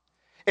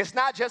 It's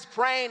not just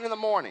praying in the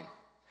morning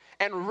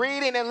and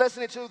reading and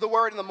listening to the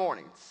word in the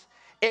mornings.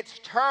 It's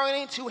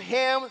turning to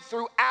him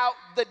throughout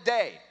the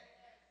day.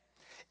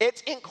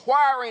 It's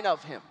inquiring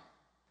of him.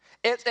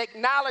 It's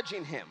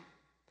acknowledging him.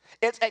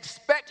 It's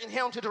expecting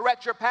him to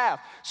direct your path.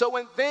 So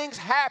when things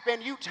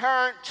happen, you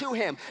turn to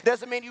him.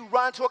 Doesn't mean you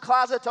run to a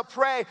closet to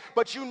pray,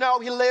 but you know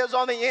he lives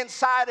on the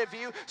inside of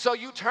you. So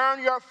you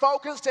turn your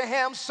focus to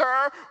him.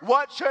 Sir,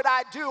 what should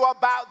I do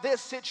about this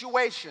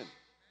situation?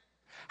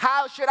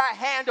 How should I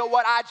handle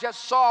what I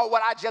just saw,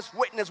 what I just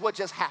witnessed, what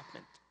just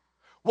happened?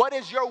 What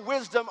is your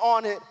wisdom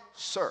on it,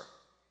 sir?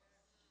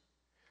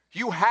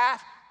 You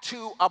have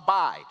to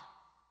abide.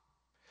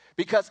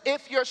 Because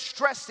if you're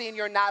stressing,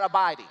 you're not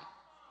abiding.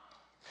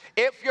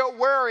 If you're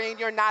worrying,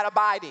 you're not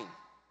abiding.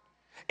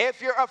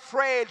 If you're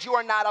afraid, you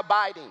are not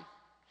abiding.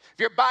 If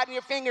you're biting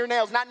your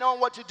fingernails, not knowing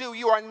what to do,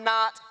 you are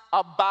not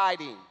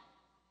abiding.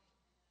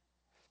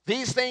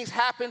 These things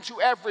happen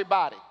to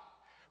everybody.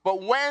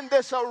 But when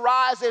this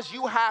arises,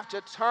 you have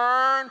to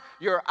turn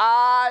your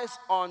eyes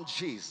on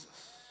Jesus.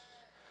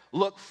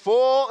 Look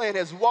full in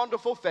his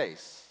wonderful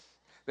face.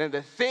 Then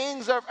the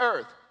things of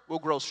earth will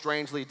grow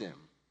strangely dim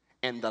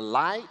in the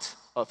light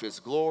of his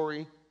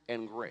glory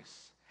and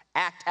grace.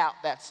 Act out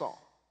that song.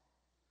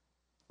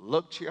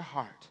 Look to your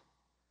heart.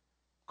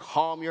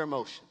 Calm your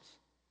emotions.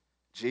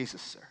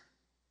 Jesus, sir,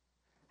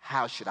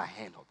 how should I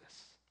handle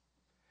this?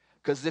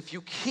 Because if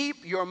you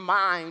keep your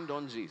mind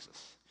on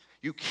Jesus,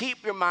 you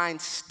keep your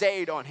mind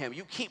stayed on him,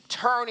 you keep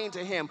turning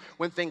to him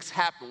when things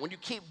happen, when you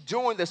keep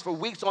doing this for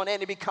weeks on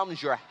end, it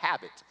becomes your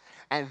habit,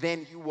 and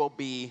then you will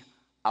be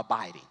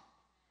abiding.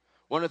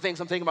 One of the things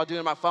I'm thinking about doing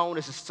on my phone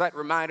is to set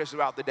reminders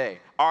throughout the day.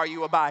 Are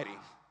you abiding?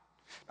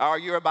 Are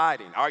you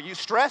abiding? Are you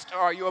stressed or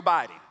are you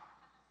abiding?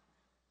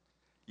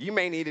 You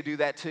may need to do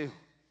that too.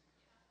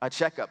 A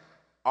checkup.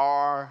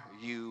 Are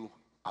you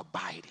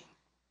abiding?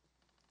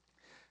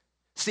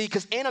 See,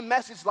 because in a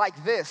message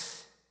like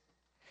this,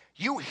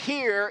 you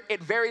hear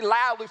it very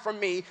loudly from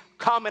me,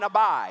 come and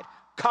abide,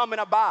 come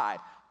and abide,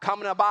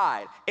 come and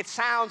abide. It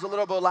sounds a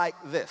little bit like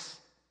this.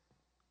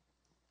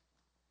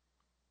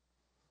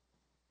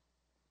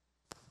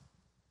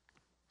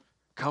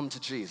 Come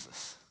to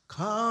Jesus.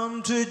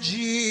 Come to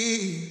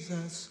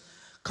Jesus.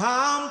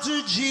 Come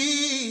to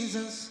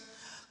Jesus.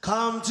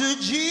 Come to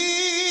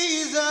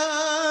Jesus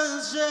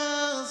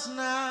just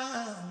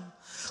now.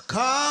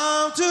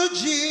 Come to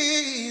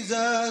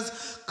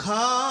Jesus.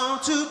 Come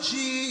to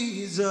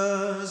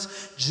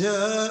Jesus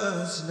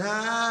just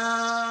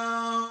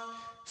now.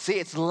 See,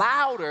 it's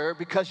louder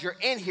because you're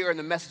in here and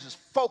the message is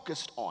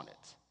focused on it.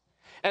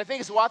 And the thing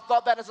is, well, I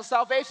thought that as a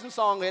salvation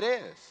song. It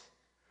is.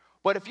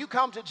 But if you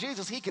come to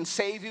Jesus, he can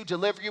save you,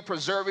 deliver you,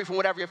 preserve you from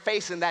whatever you're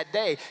facing that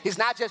day. He's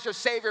not just your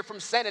Savior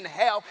from sin and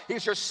hell.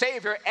 He's your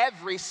Savior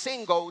every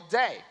single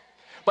day.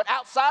 But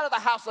outside of the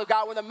house of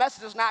God, when the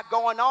message is not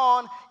going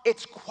on,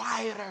 it's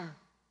quieter.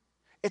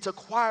 It's a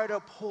quieter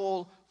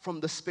pull from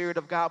the Spirit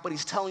of God, but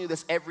he's telling you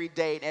this every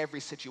day in every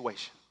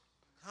situation.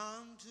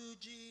 Come to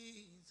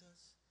Jesus.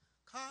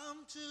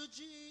 Come to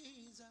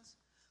Jesus.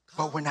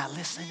 But we're not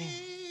listening.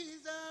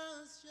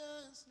 Jesus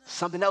just now.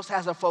 Something else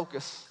has our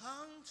focus. Come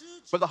to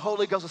But the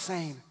Holy Ghost is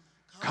saying,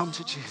 come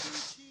to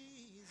Jesus.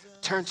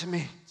 Turn to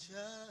me.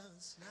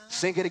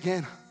 Sing it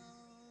again.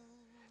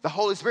 The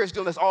Holy Spirit's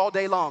doing this all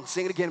day long.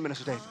 Sing it again,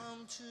 Minister David.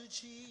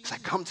 He's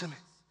like, come to me.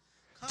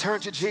 Turn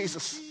to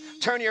Jesus.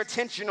 Turn your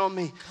attention on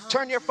me.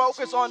 Turn your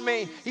focus on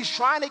me. He's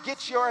trying to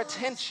get your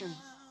attention.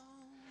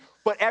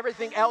 But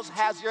everything else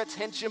has your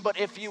attention. But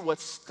if you would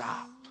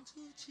stop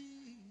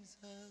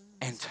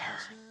and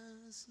turn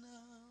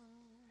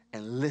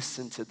and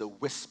listen to the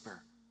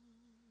whisper,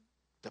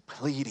 the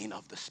pleading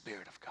of the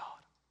Spirit of God.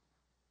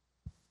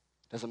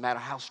 Doesn't matter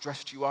how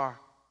stressed you are,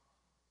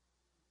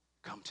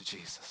 come to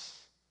Jesus.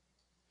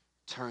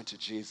 Turn to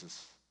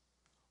Jesus.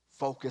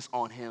 Focus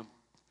on him.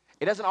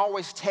 It doesn't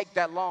always take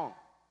that long.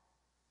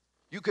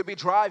 You could be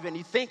driving,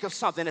 you think of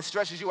something that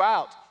stresses you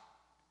out.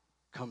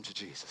 Come to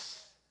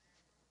Jesus.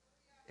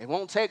 It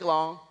won't take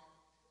long.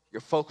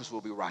 Your focus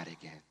will be right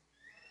again.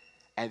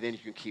 And then you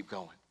can keep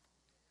going.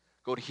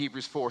 Go to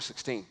Hebrews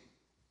 4:16.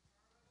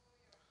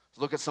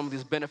 Look at some of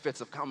these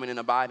benefits of coming and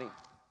abiding.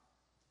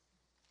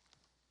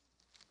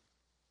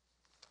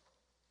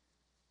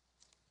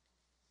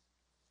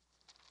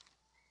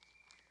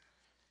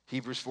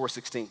 Hebrews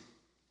 4:16.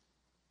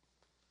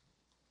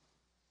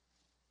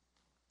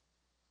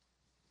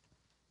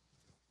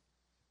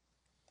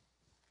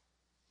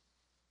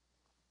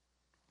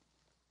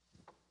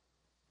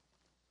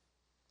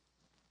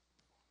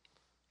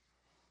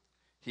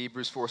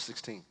 Hebrews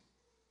 4:16.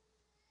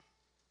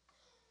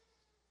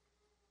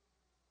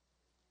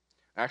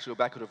 Actually, go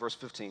back to verse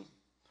 15.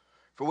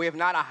 For we have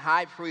not a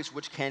high priest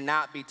which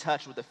cannot be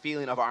touched with the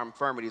feeling of our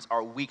infirmities,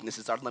 our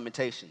weaknesses, our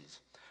limitations,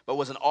 but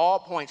was in all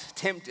points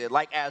tempted,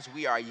 like as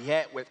we are,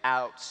 yet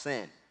without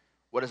sin.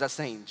 What is that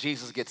saying?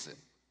 Jesus gets it.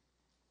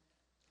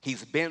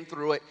 He's been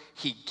through it.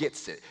 He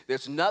gets it.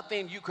 There's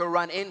nothing you could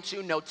run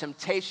into, no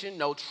temptation,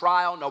 no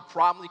trial, no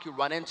problem you could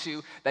run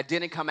into that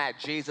didn't come at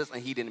Jesus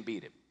and he didn't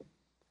beat it.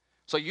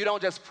 So you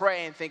don't just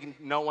pray and think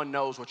no one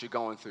knows what you're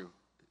going through.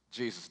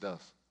 Jesus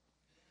does.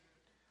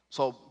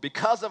 So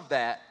because of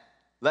that,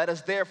 let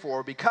us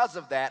therefore, because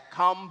of that,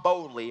 come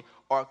boldly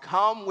or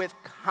come with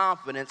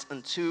confidence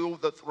unto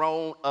the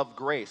throne of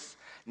grace.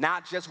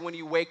 Not just when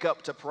you wake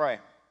up to pray,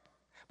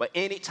 but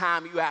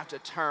anytime you have to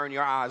turn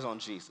your eyes on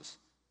Jesus.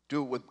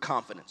 Do it with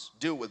confidence.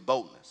 Do it with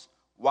boldness.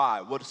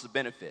 Why? What is the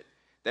benefit?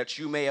 That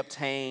you may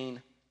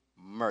obtain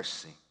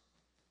mercy.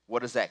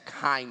 What is that?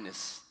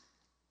 Kindness,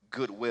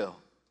 goodwill,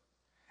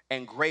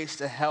 and grace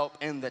to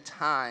help in the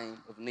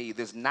time of need.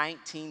 There's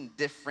 19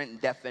 different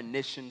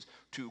definitions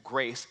to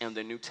grace in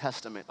the New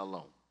Testament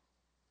alone.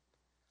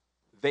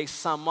 they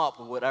sum up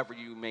whatever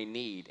you may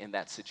need in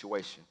that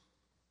situation.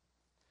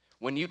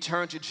 When you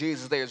turn to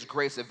Jesus, there's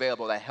grace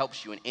available that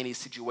helps you in any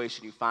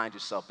situation you find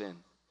yourself in.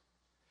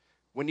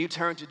 When you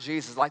turn to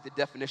Jesus, like the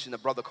definition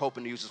that Brother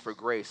Copeland uses for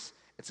grace,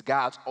 it's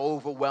God's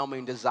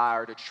overwhelming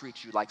desire to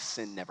treat you like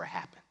sin never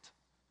happened.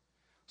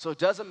 So it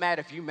doesn't matter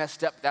if you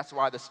messed up, that's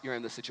why you're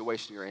in the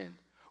situation you're in,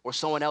 or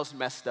someone else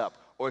messed up,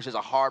 or it's just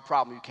a hard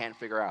problem you can't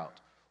figure out.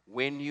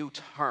 When you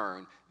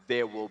turn,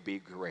 there will be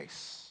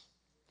grace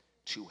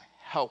to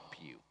help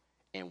you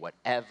in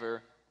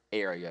whatever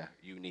area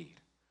you need.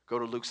 Go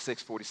to Luke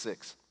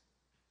 6:46.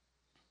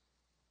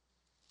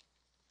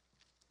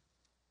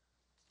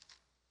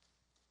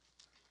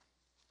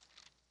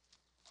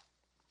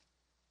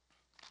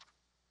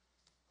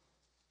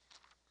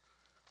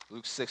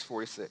 Luke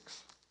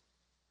 6:46.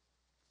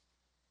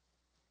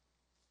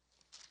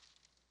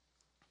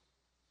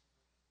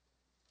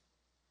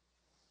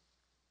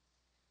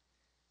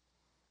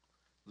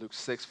 Luke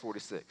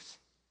 6:46.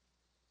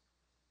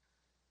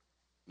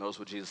 Notice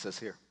what Jesus says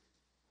here.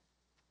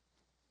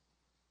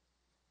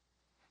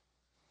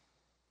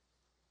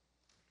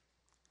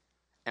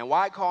 And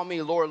why call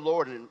me Lord,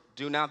 Lord, and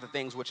do not the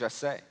things which I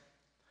say?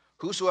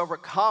 Whosoever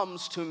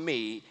comes to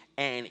me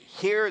and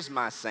hears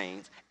my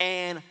sayings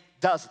and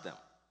does them.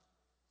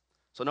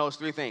 So notice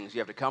three things. You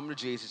have to come to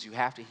Jesus, you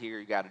have to hear,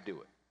 you got to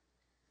do it.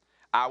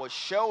 I will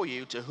show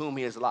you to whom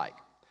he is like.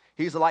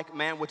 He's like a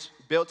man which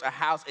built a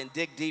house and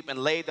digged deep and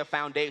laid the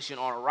foundation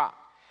on a rock.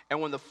 And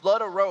when the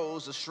flood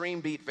arose, the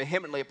stream beat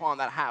vehemently upon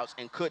that house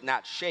and could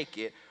not shake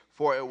it,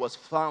 for it was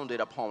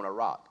founded upon a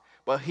rock.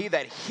 But he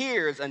that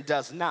hears and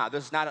does not,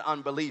 this is not an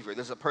unbeliever,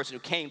 this is a person who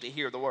came to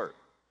hear the word,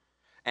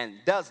 and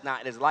does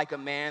not, is like a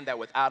man that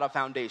without a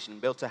foundation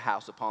built a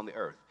house upon the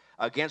earth,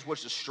 against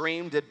which the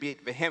stream did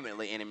beat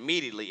vehemently, and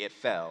immediately it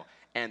fell,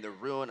 and the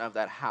ruin of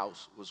that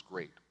house was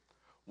great.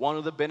 One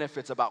of the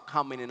benefits about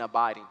coming and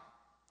abiding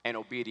and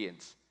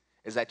obedience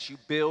is that you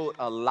build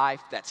a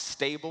life that's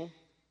stable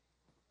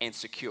and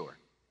secure,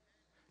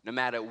 no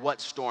matter what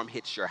storm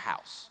hits your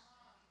house.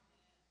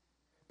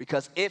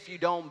 Because if you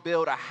don't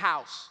build a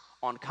house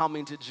on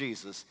coming to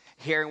Jesus,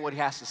 hearing what he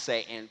has to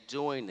say, and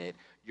doing it,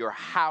 your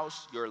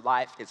house, your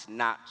life is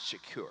not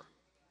secure.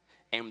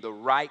 And the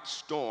right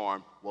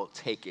storm will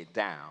take it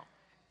down,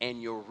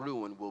 and your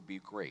ruin will be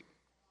great.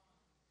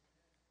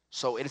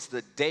 So it's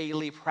the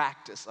daily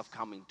practice of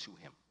coming to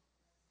him,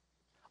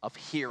 of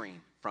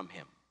hearing from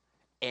him,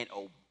 and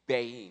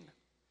obeying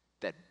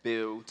that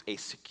builds a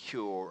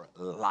secure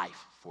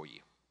life for you.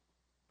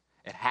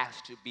 It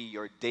has to be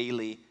your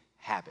daily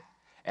habit.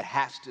 It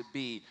has to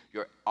be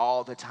your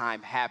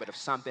all-the-time habit. If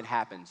something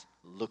happens,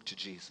 look to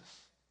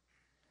Jesus.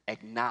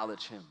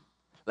 Acknowledge him.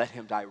 Let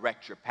him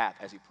direct your path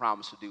as he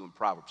promised to do in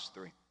Proverbs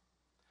 3.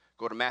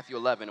 Go to Matthew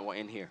 11 and we'll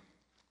end here.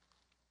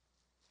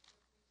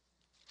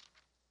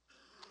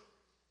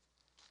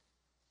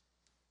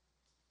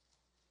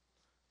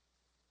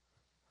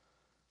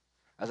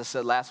 As I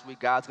said last week,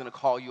 God's going to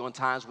call you on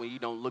times when you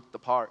don't look the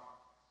part.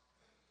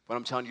 But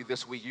I'm telling you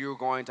this week, you're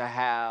going to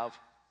have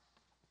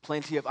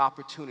plenty of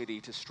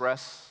opportunity to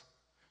stress,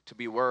 to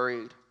be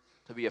worried,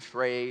 to be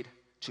afraid,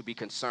 to be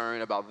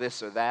concerned about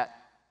this or that.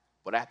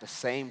 But at the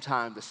same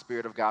time, the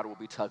Spirit of God will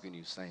be tugging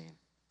you, saying,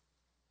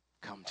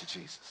 come to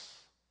Jesus.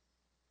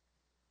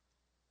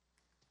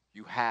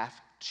 You have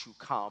to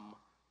come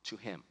to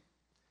him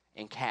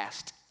and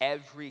cast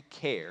every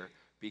care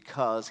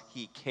because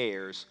he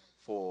cares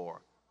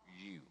for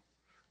you.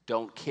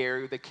 Don't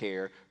carry the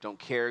care, don't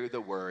carry the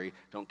worry,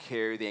 don't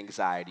carry the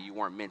anxiety. You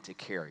weren't meant to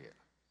carry it.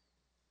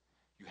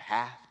 You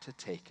have to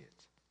take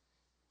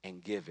it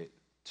and give it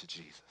to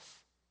Jesus.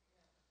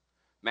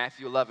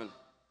 Matthew 11,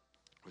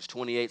 verse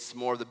 28, some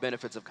more of the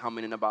benefits of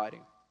coming and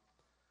abiding.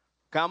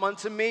 Come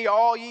unto me,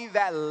 all ye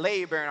that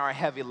labor and are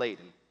heavy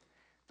laden.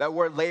 That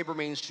word labor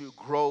means to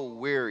grow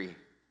weary,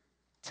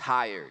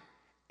 tired,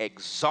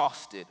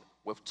 exhausted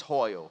with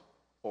toil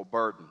or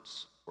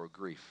burdens or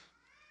grief.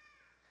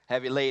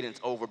 Heavy laden is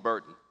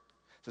overburdened.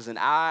 It says, and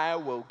I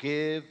will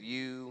give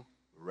you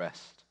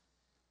rest.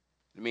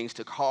 It means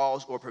to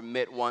cause or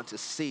permit one to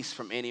cease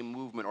from any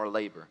movement or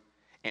labor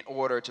in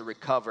order to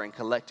recover and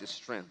collect his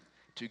strength,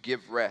 to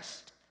give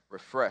rest,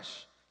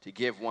 refresh, to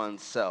give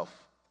oneself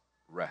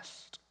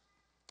rest.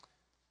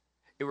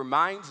 It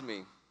reminds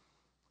me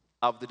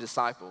of the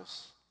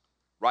disciples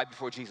right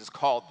before Jesus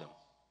called them.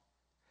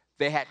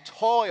 They had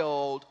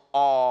toiled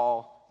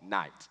all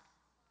night.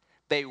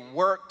 They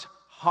worked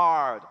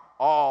hard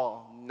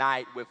all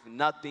night with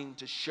nothing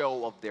to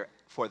show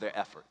for their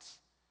efforts.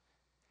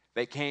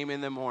 They came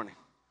in the morning,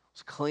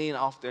 was clean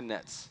off their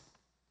nets.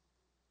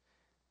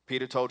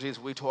 Peter told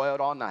Jesus, we toiled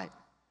all night.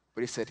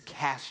 But he said,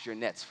 cast your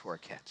nets for a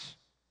catch.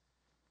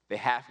 They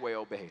halfway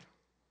obeyed.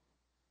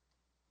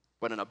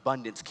 But an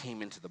abundance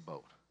came into the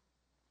boat.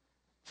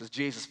 It says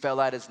Jesus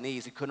fell at his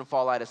knees. He couldn't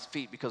fall at his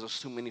feet because there's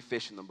too many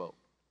fish in the boat.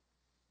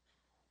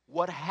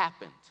 What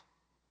happened?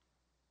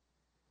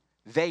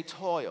 They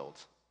toiled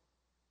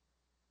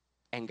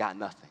and got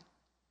nothing.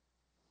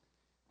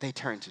 They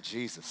turned to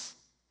Jesus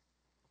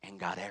and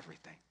got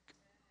everything.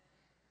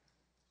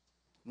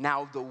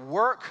 Now the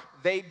work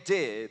they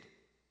did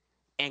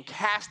in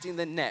casting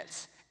the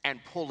nets and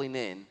pulling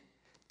in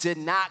did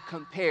not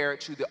compare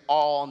to the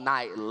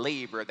all-night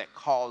labor that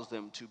caused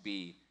them to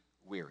be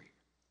weary.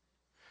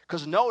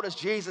 Because notice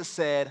Jesus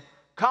said,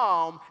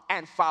 come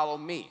and follow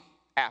me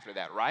after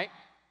that, right?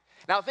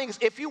 Now the thing is,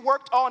 if you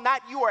worked all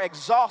night, you are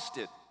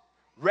exhausted,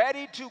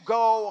 ready to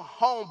go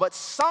home. But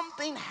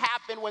something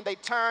happened when they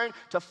turned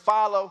to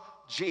follow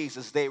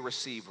Jesus. They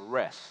received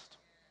rest.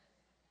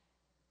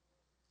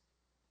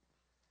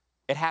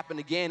 It happened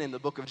again in the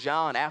book of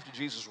John after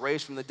Jesus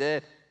raised from the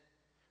dead.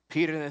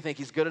 Peter didn't think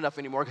he's good enough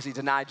anymore because he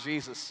denied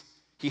Jesus.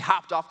 He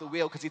hopped off the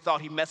wheel because he thought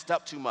he messed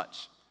up too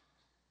much.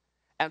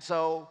 And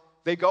so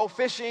they go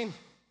fishing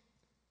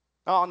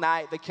all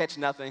night. They catch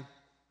nothing.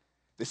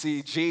 They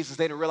see Jesus.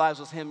 They didn't realize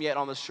it was him yet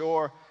on the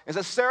shore. And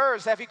said,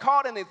 sirs, have you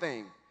caught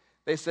anything?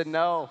 They said,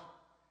 no.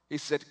 He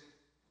said,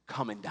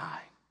 come and dine.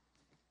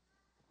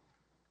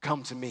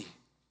 Come to me.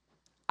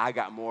 I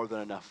got more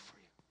than enough for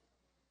you.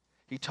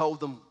 He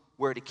told them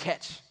where to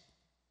catch.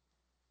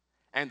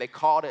 And they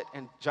caught it.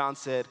 And John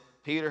said,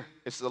 Peter,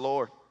 it's the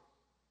Lord.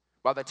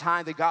 By the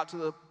time they got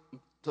to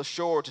the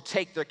shore to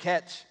take their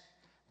catch,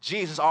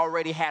 Jesus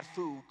already had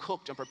food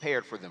cooked and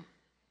prepared for them.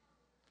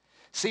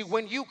 See,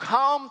 when you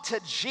come to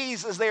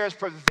Jesus, there is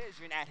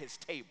provision at his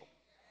table.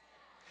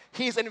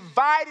 He's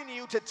inviting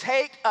you to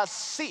take a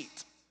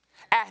seat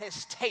at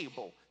his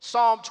table.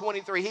 Psalm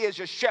 23, he is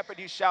your shepherd,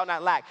 you shall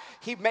not lack.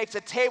 He makes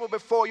a table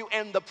before you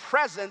in the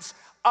presence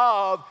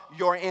of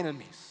your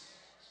enemies.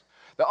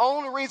 The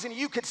only reason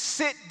you could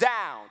sit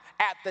down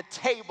at the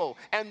table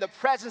in the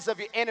presence of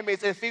your enemies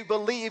is if you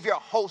believe your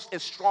host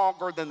is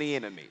stronger than the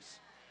enemies.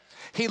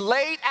 He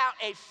laid out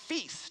a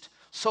feast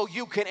so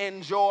you can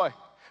enjoy.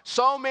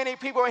 So many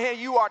people in here,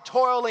 you are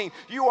toiling,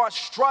 you are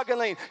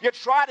struggling, you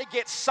try to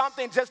get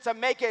something just to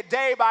make it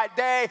day by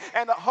day,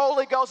 and the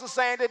Holy Ghost is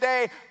saying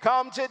today,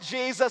 come to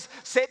Jesus,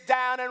 sit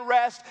down and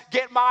rest,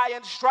 get my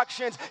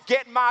instructions,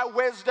 get my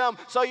wisdom,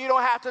 so you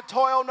don't have to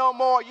toil no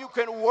more. You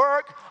can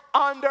work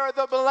under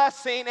the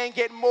blessing and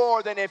get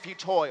more than if you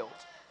toiled.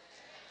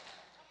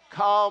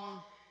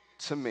 Come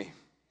to me,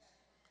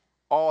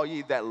 all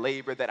ye that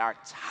labor that are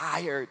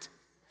tired.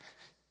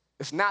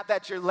 It's not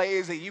that you're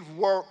lazy, you've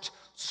worked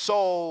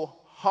so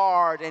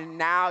hard and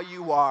now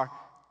you are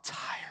tired,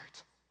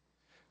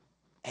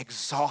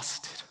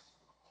 exhausted,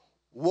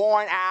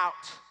 worn out,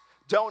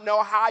 don't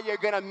know how you're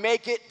going to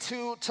make it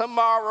to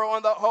tomorrow.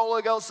 And the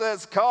Holy Ghost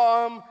says,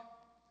 come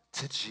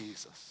to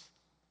Jesus.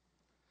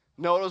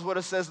 Notice what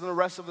it says in the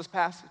rest of this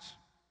passage.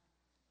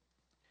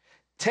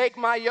 Take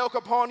my yoke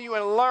upon you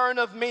and learn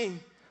of me,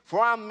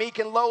 for I'm meek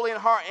and lowly in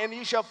heart, and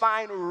you shall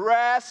find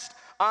rest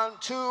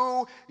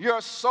unto your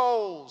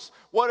souls.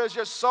 What is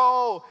your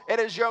soul? It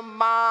is your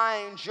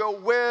mind, your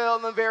will,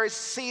 and the very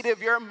seat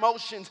of your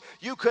emotions.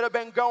 You could have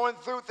been going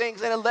through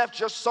things and it left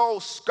your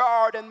soul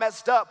scarred and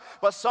messed up.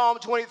 But Psalm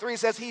 23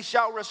 says he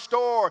shall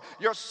restore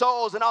your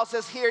souls. And also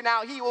says here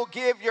now, he will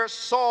give your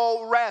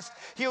soul rest.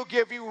 He'll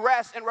give you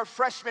rest and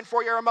refreshment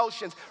for your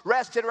emotions,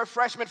 rest and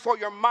refreshment for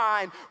your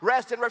mind,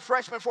 rest and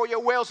refreshment for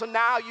your will. So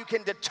now you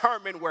can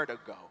determine where to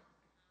go.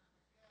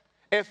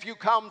 If you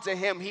come to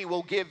him, he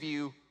will give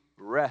you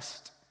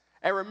rest.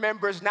 And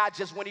remember, it's not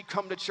just when you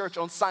come to church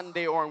on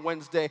Sunday or on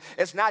Wednesday.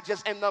 It's not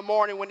just in the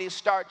morning when you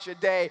start your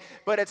day,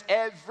 but it's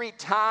every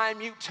time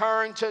you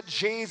turn to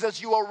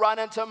Jesus, you will run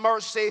into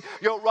mercy,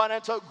 you'll run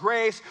into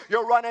grace,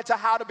 you'll run into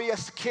how to be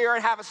secure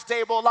and have a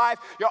stable life.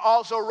 You'll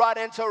also run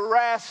into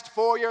rest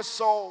for your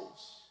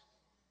souls.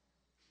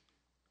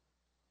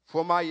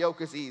 For my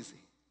yoke is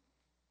easy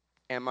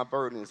and my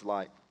burden is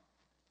light.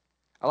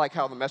 I like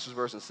how the Message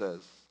version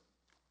says,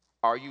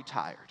 are you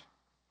tired,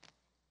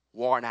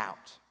 worn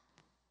out,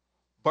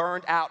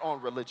 burned out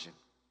on religion?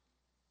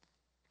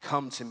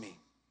 Come to me.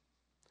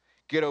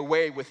 Get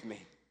away with me,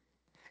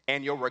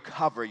 and you'll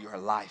recover your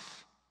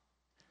life.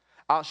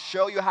 I'll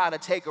show you how to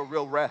take a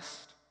real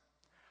rest.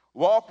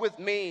 Walk with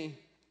me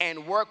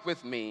and work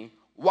with me.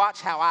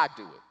 Watch how I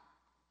do it.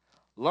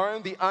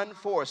 Learn the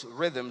unforced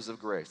rhythms of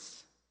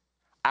grace.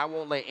 I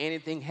won't lay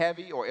anything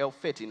heavy or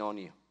ill-fitting on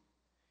you.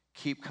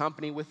 Keep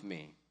company with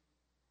me,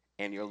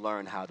 and you'll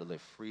learn how to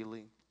live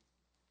freely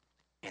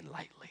and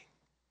lightly.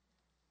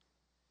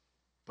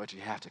 But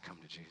you have to come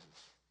to Jesus.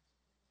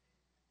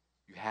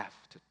 You have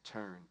to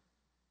turn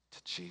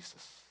to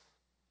Jesus.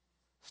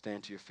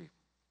 Stand to your feet.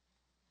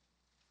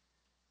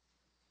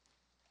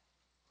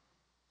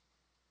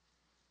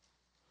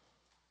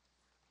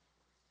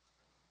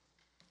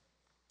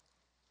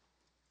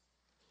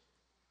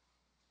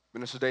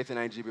 Minister Dathan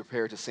and I be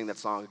prepared to sing that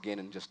song again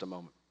in just a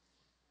moment.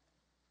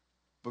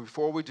 But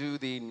before we do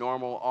the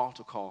normal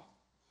altar call,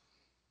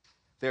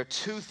 there are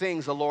two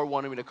things the Lord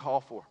wanted me to call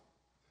for.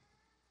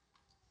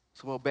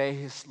 So we'll obey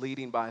his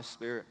leading by his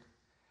Spirit.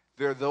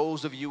 There are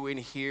those of you in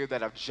here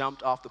that have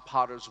jumped off the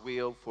potter's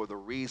wheel for the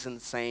reason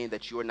saying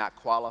that you are not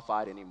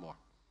qualified anymore.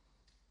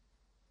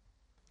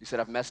 You said,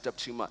 I've messed up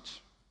too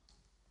much.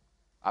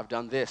 I've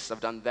done this,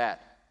 I've done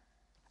that.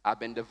 I've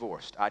been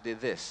divorced. I did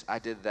this, I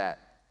did that.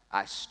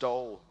 I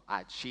stole,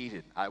 I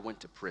cheated, I went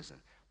to prison.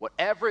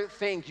 Whatever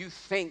thing you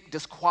think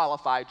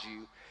disqualified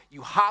you,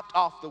 you hopped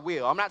off the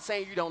wheel. I'm not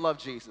saying you don't love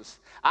Jesus.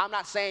 I'm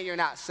not saying you're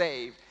not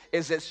saved.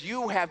 It's that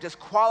you have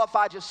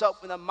disqualified yourself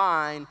in the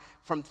mind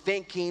from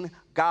thinking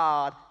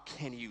God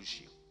can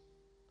use you.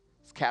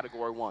 It's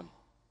category one.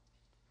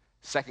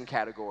 Second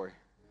category,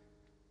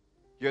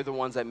 you're the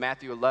ones that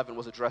Matthew 11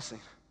 was addressing.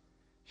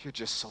 You're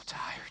just so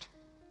tired.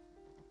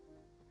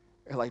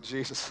 You're like,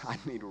 Jesus, I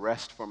need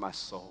rest for my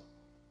soul.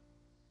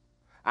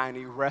 I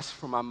need rest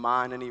for my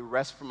mind. I need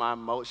rest for my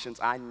emotions.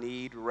 I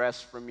need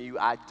rest from you.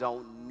 I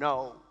don't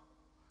know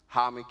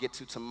how I'm going to get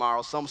to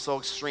tomorrow. Some so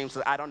extreme,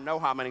 so I don't know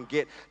how I'm going to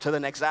get to the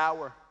next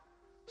hour.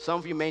 Some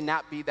of you may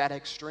not be that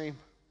extreme,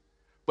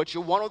 but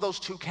you're one of those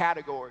two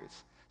categories.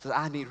 Says,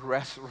 I need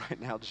rest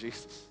right now,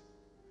 Jesus.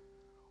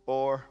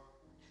 Or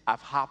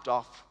I've hopped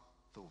off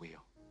the wheel.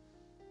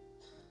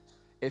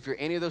 If you're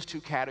any of those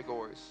two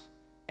categories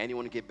and you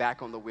want to get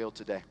back on the wheel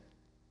today,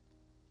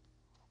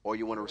 or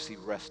you want to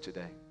receive rest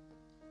today,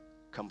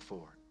 come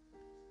forward.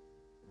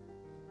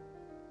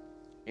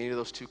 Any of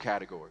those two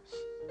categories.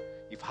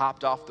 You've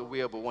hopped off the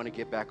wheel but want to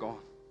get back on.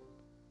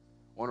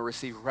 Want to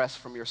receive rest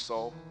from your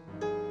soul,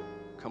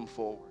 come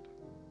forward.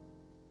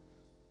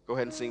 Go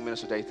ahead and sing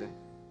Minister Dathan.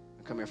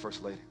 And come here,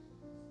 First Lady.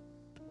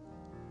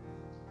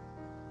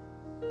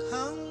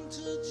 Come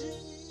to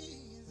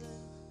Jesus,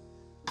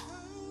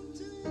 come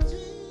to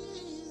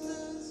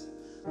Jesus,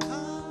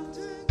 come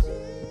to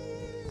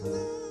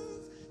Jesus,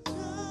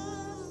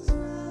 just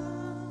now.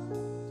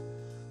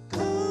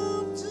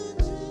 Come to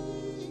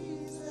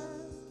Jesus,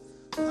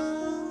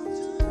 come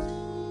to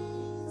Jesus,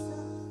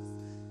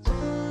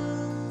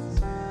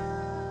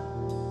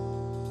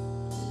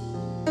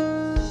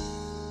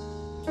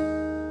 just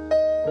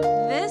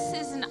now. This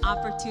is an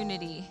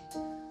opportunity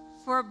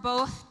for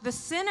both the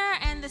sinner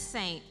and the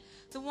saint,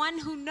 the one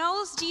who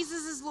knows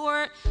Jesus is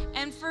Lord,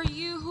 and for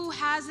you who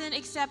hasn't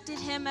accepted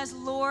him as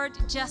Lord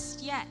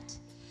just yet.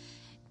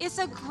 It's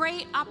a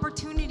great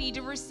opportunity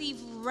to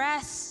receive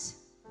rest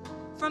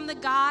from the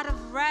God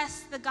of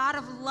rest, the God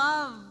of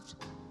love.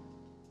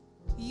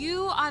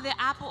 You are the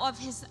apple of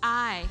his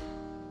eye.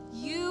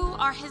 You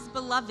are his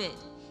beloved.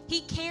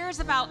 He cares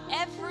about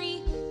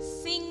every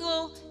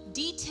single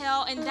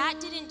detail, and that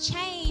didn't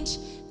change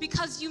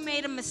because you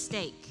made a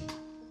mistake.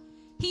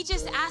 He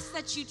just asks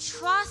that you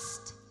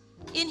trust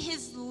in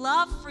his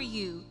love for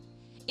you,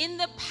 in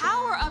the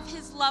power of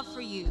his love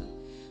for you.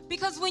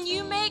 Because when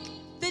you make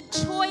the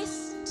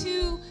choice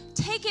to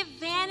take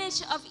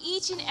advantage of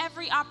each and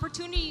every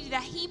opportunity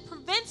that he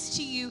presents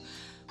to you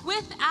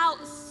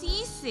without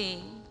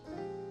ceasing,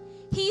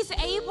 he's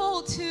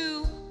able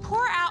to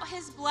pour out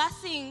his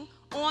blessing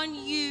on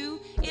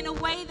you in a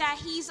way that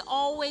he's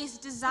always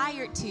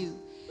desired to.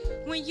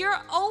 When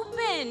you're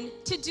open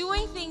to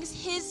doing things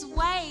his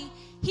way,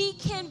 he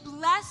can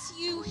bless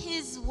you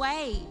his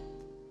way.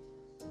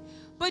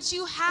 But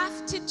you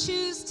have to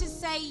choose to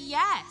say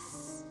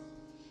yes.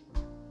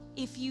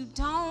 If you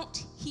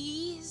don't,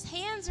 his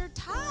hands are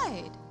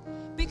tied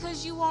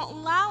because you won't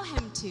allow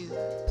him to.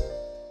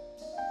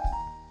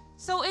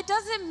 So it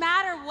doesn't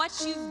matter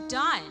what you've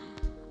done.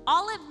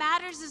 All it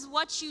matters is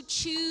what you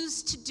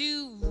choose to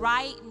do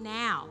right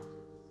now.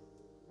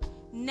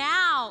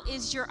 Now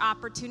is your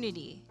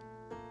opportunity.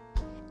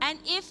 And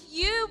if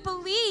you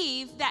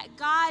believe that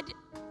God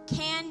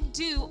can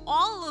do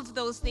all of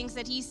those things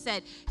that he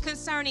said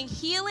concerning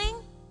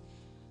healing,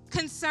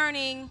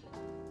 concerning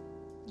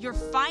your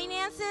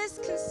finances,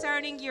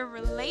 concerning your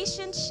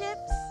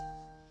relationships,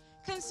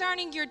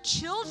 concerning your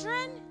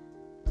children,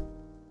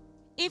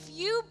 if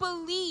you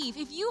believe,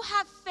 if you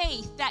have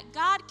faith that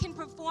God can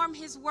perform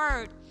his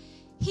word,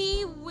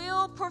 he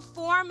will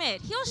perform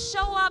it. He'll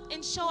show up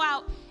and show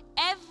out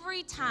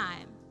every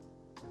time.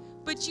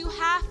 But you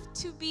have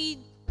to be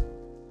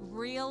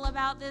real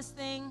about this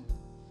thing.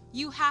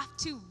 You have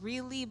to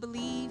really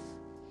believe.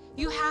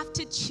 You have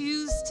to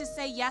choose to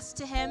say yes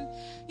to him.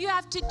 You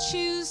have to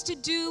choose to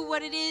do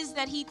what it is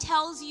that he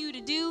tells you to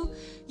do.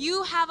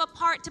 You have a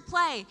part to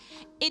play.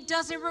 It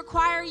doesn't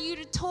require you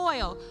to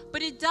toil,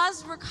 but it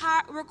does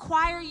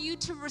require you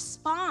to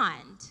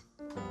respond.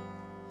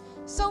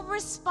 So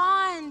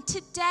respond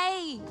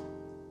today,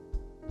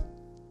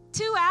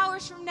 2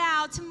 hours from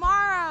now,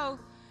 tomorrow,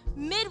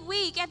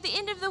 midweek, at the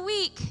end of the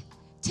week,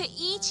 to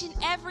each and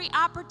every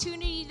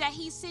opportunity that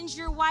he sends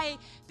your way.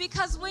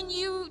 Because when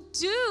you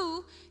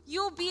do,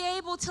 you'll be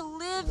able to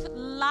live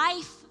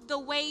life the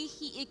way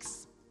he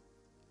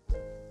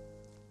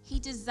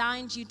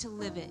designed you to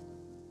live it.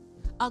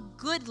 A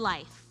good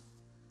life,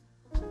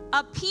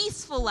 a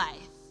peaceful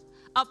life,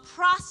 a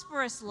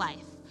prosperous life,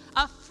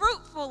 a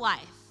fruitful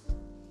life.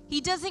 He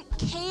doesn't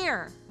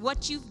care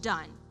what you've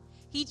done.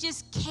 He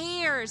just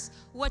cares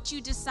what you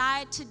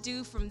decide to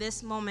do from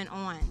this moment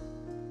on.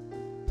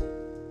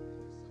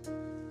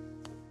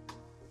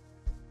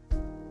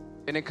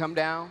 Didn't come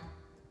down?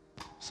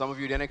 Some of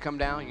you didn't come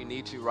down. You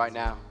need to right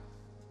now.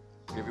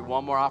 I'll give you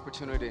one more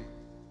opportunity.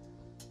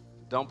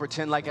 Don't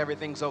pretend like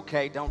everything's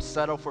okay. Don't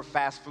settle for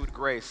fast food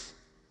grace.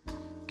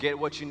 Get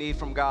what you need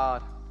from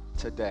God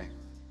today.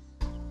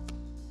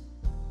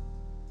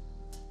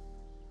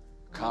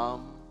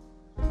 Come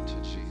to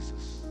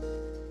Jesus.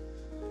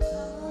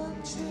 Come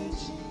to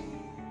Jesus.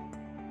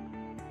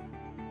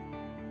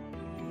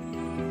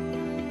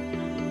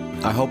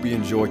 I hope you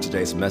enjoyed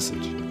today's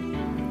message.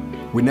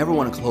 We never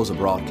want to close a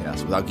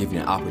broadcast without giving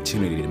you an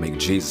opportunity to make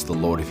Jesus the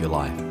Lord of your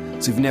life. So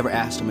if you've never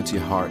asked Him into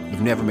your heart,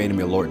 you've never made Him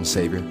your Lord and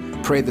Savior,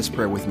 pray this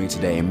prayer with me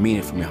today and mean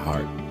it from your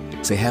heart.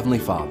 Say, Heavenly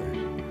Father,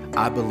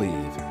 I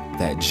believe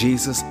that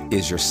Jesus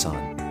is your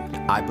Son.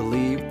 I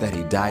believe that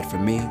He died for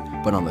me,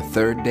 but on the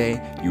third day,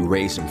 you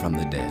raised Him from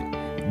the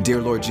dead. Dear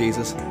Lord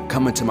Jesus,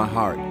 come into my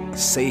heart.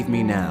 Save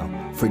me now.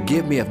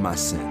 Forgive me of my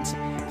sins.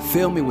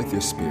 Fill me with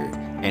your Spirit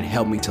and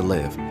help me to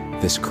live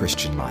this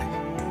Christian life.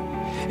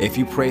 If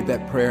you prayed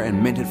that prayer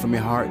and meant it from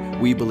your heart,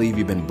 we believe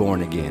you've been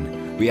born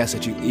again. We ask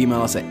that you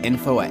email us at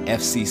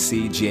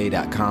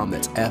info@fccga.com.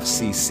 That's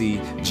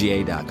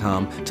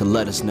fccga.com to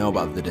let us know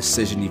about the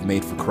decision you've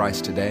made for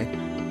Christ today.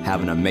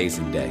 Have an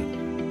amazing day.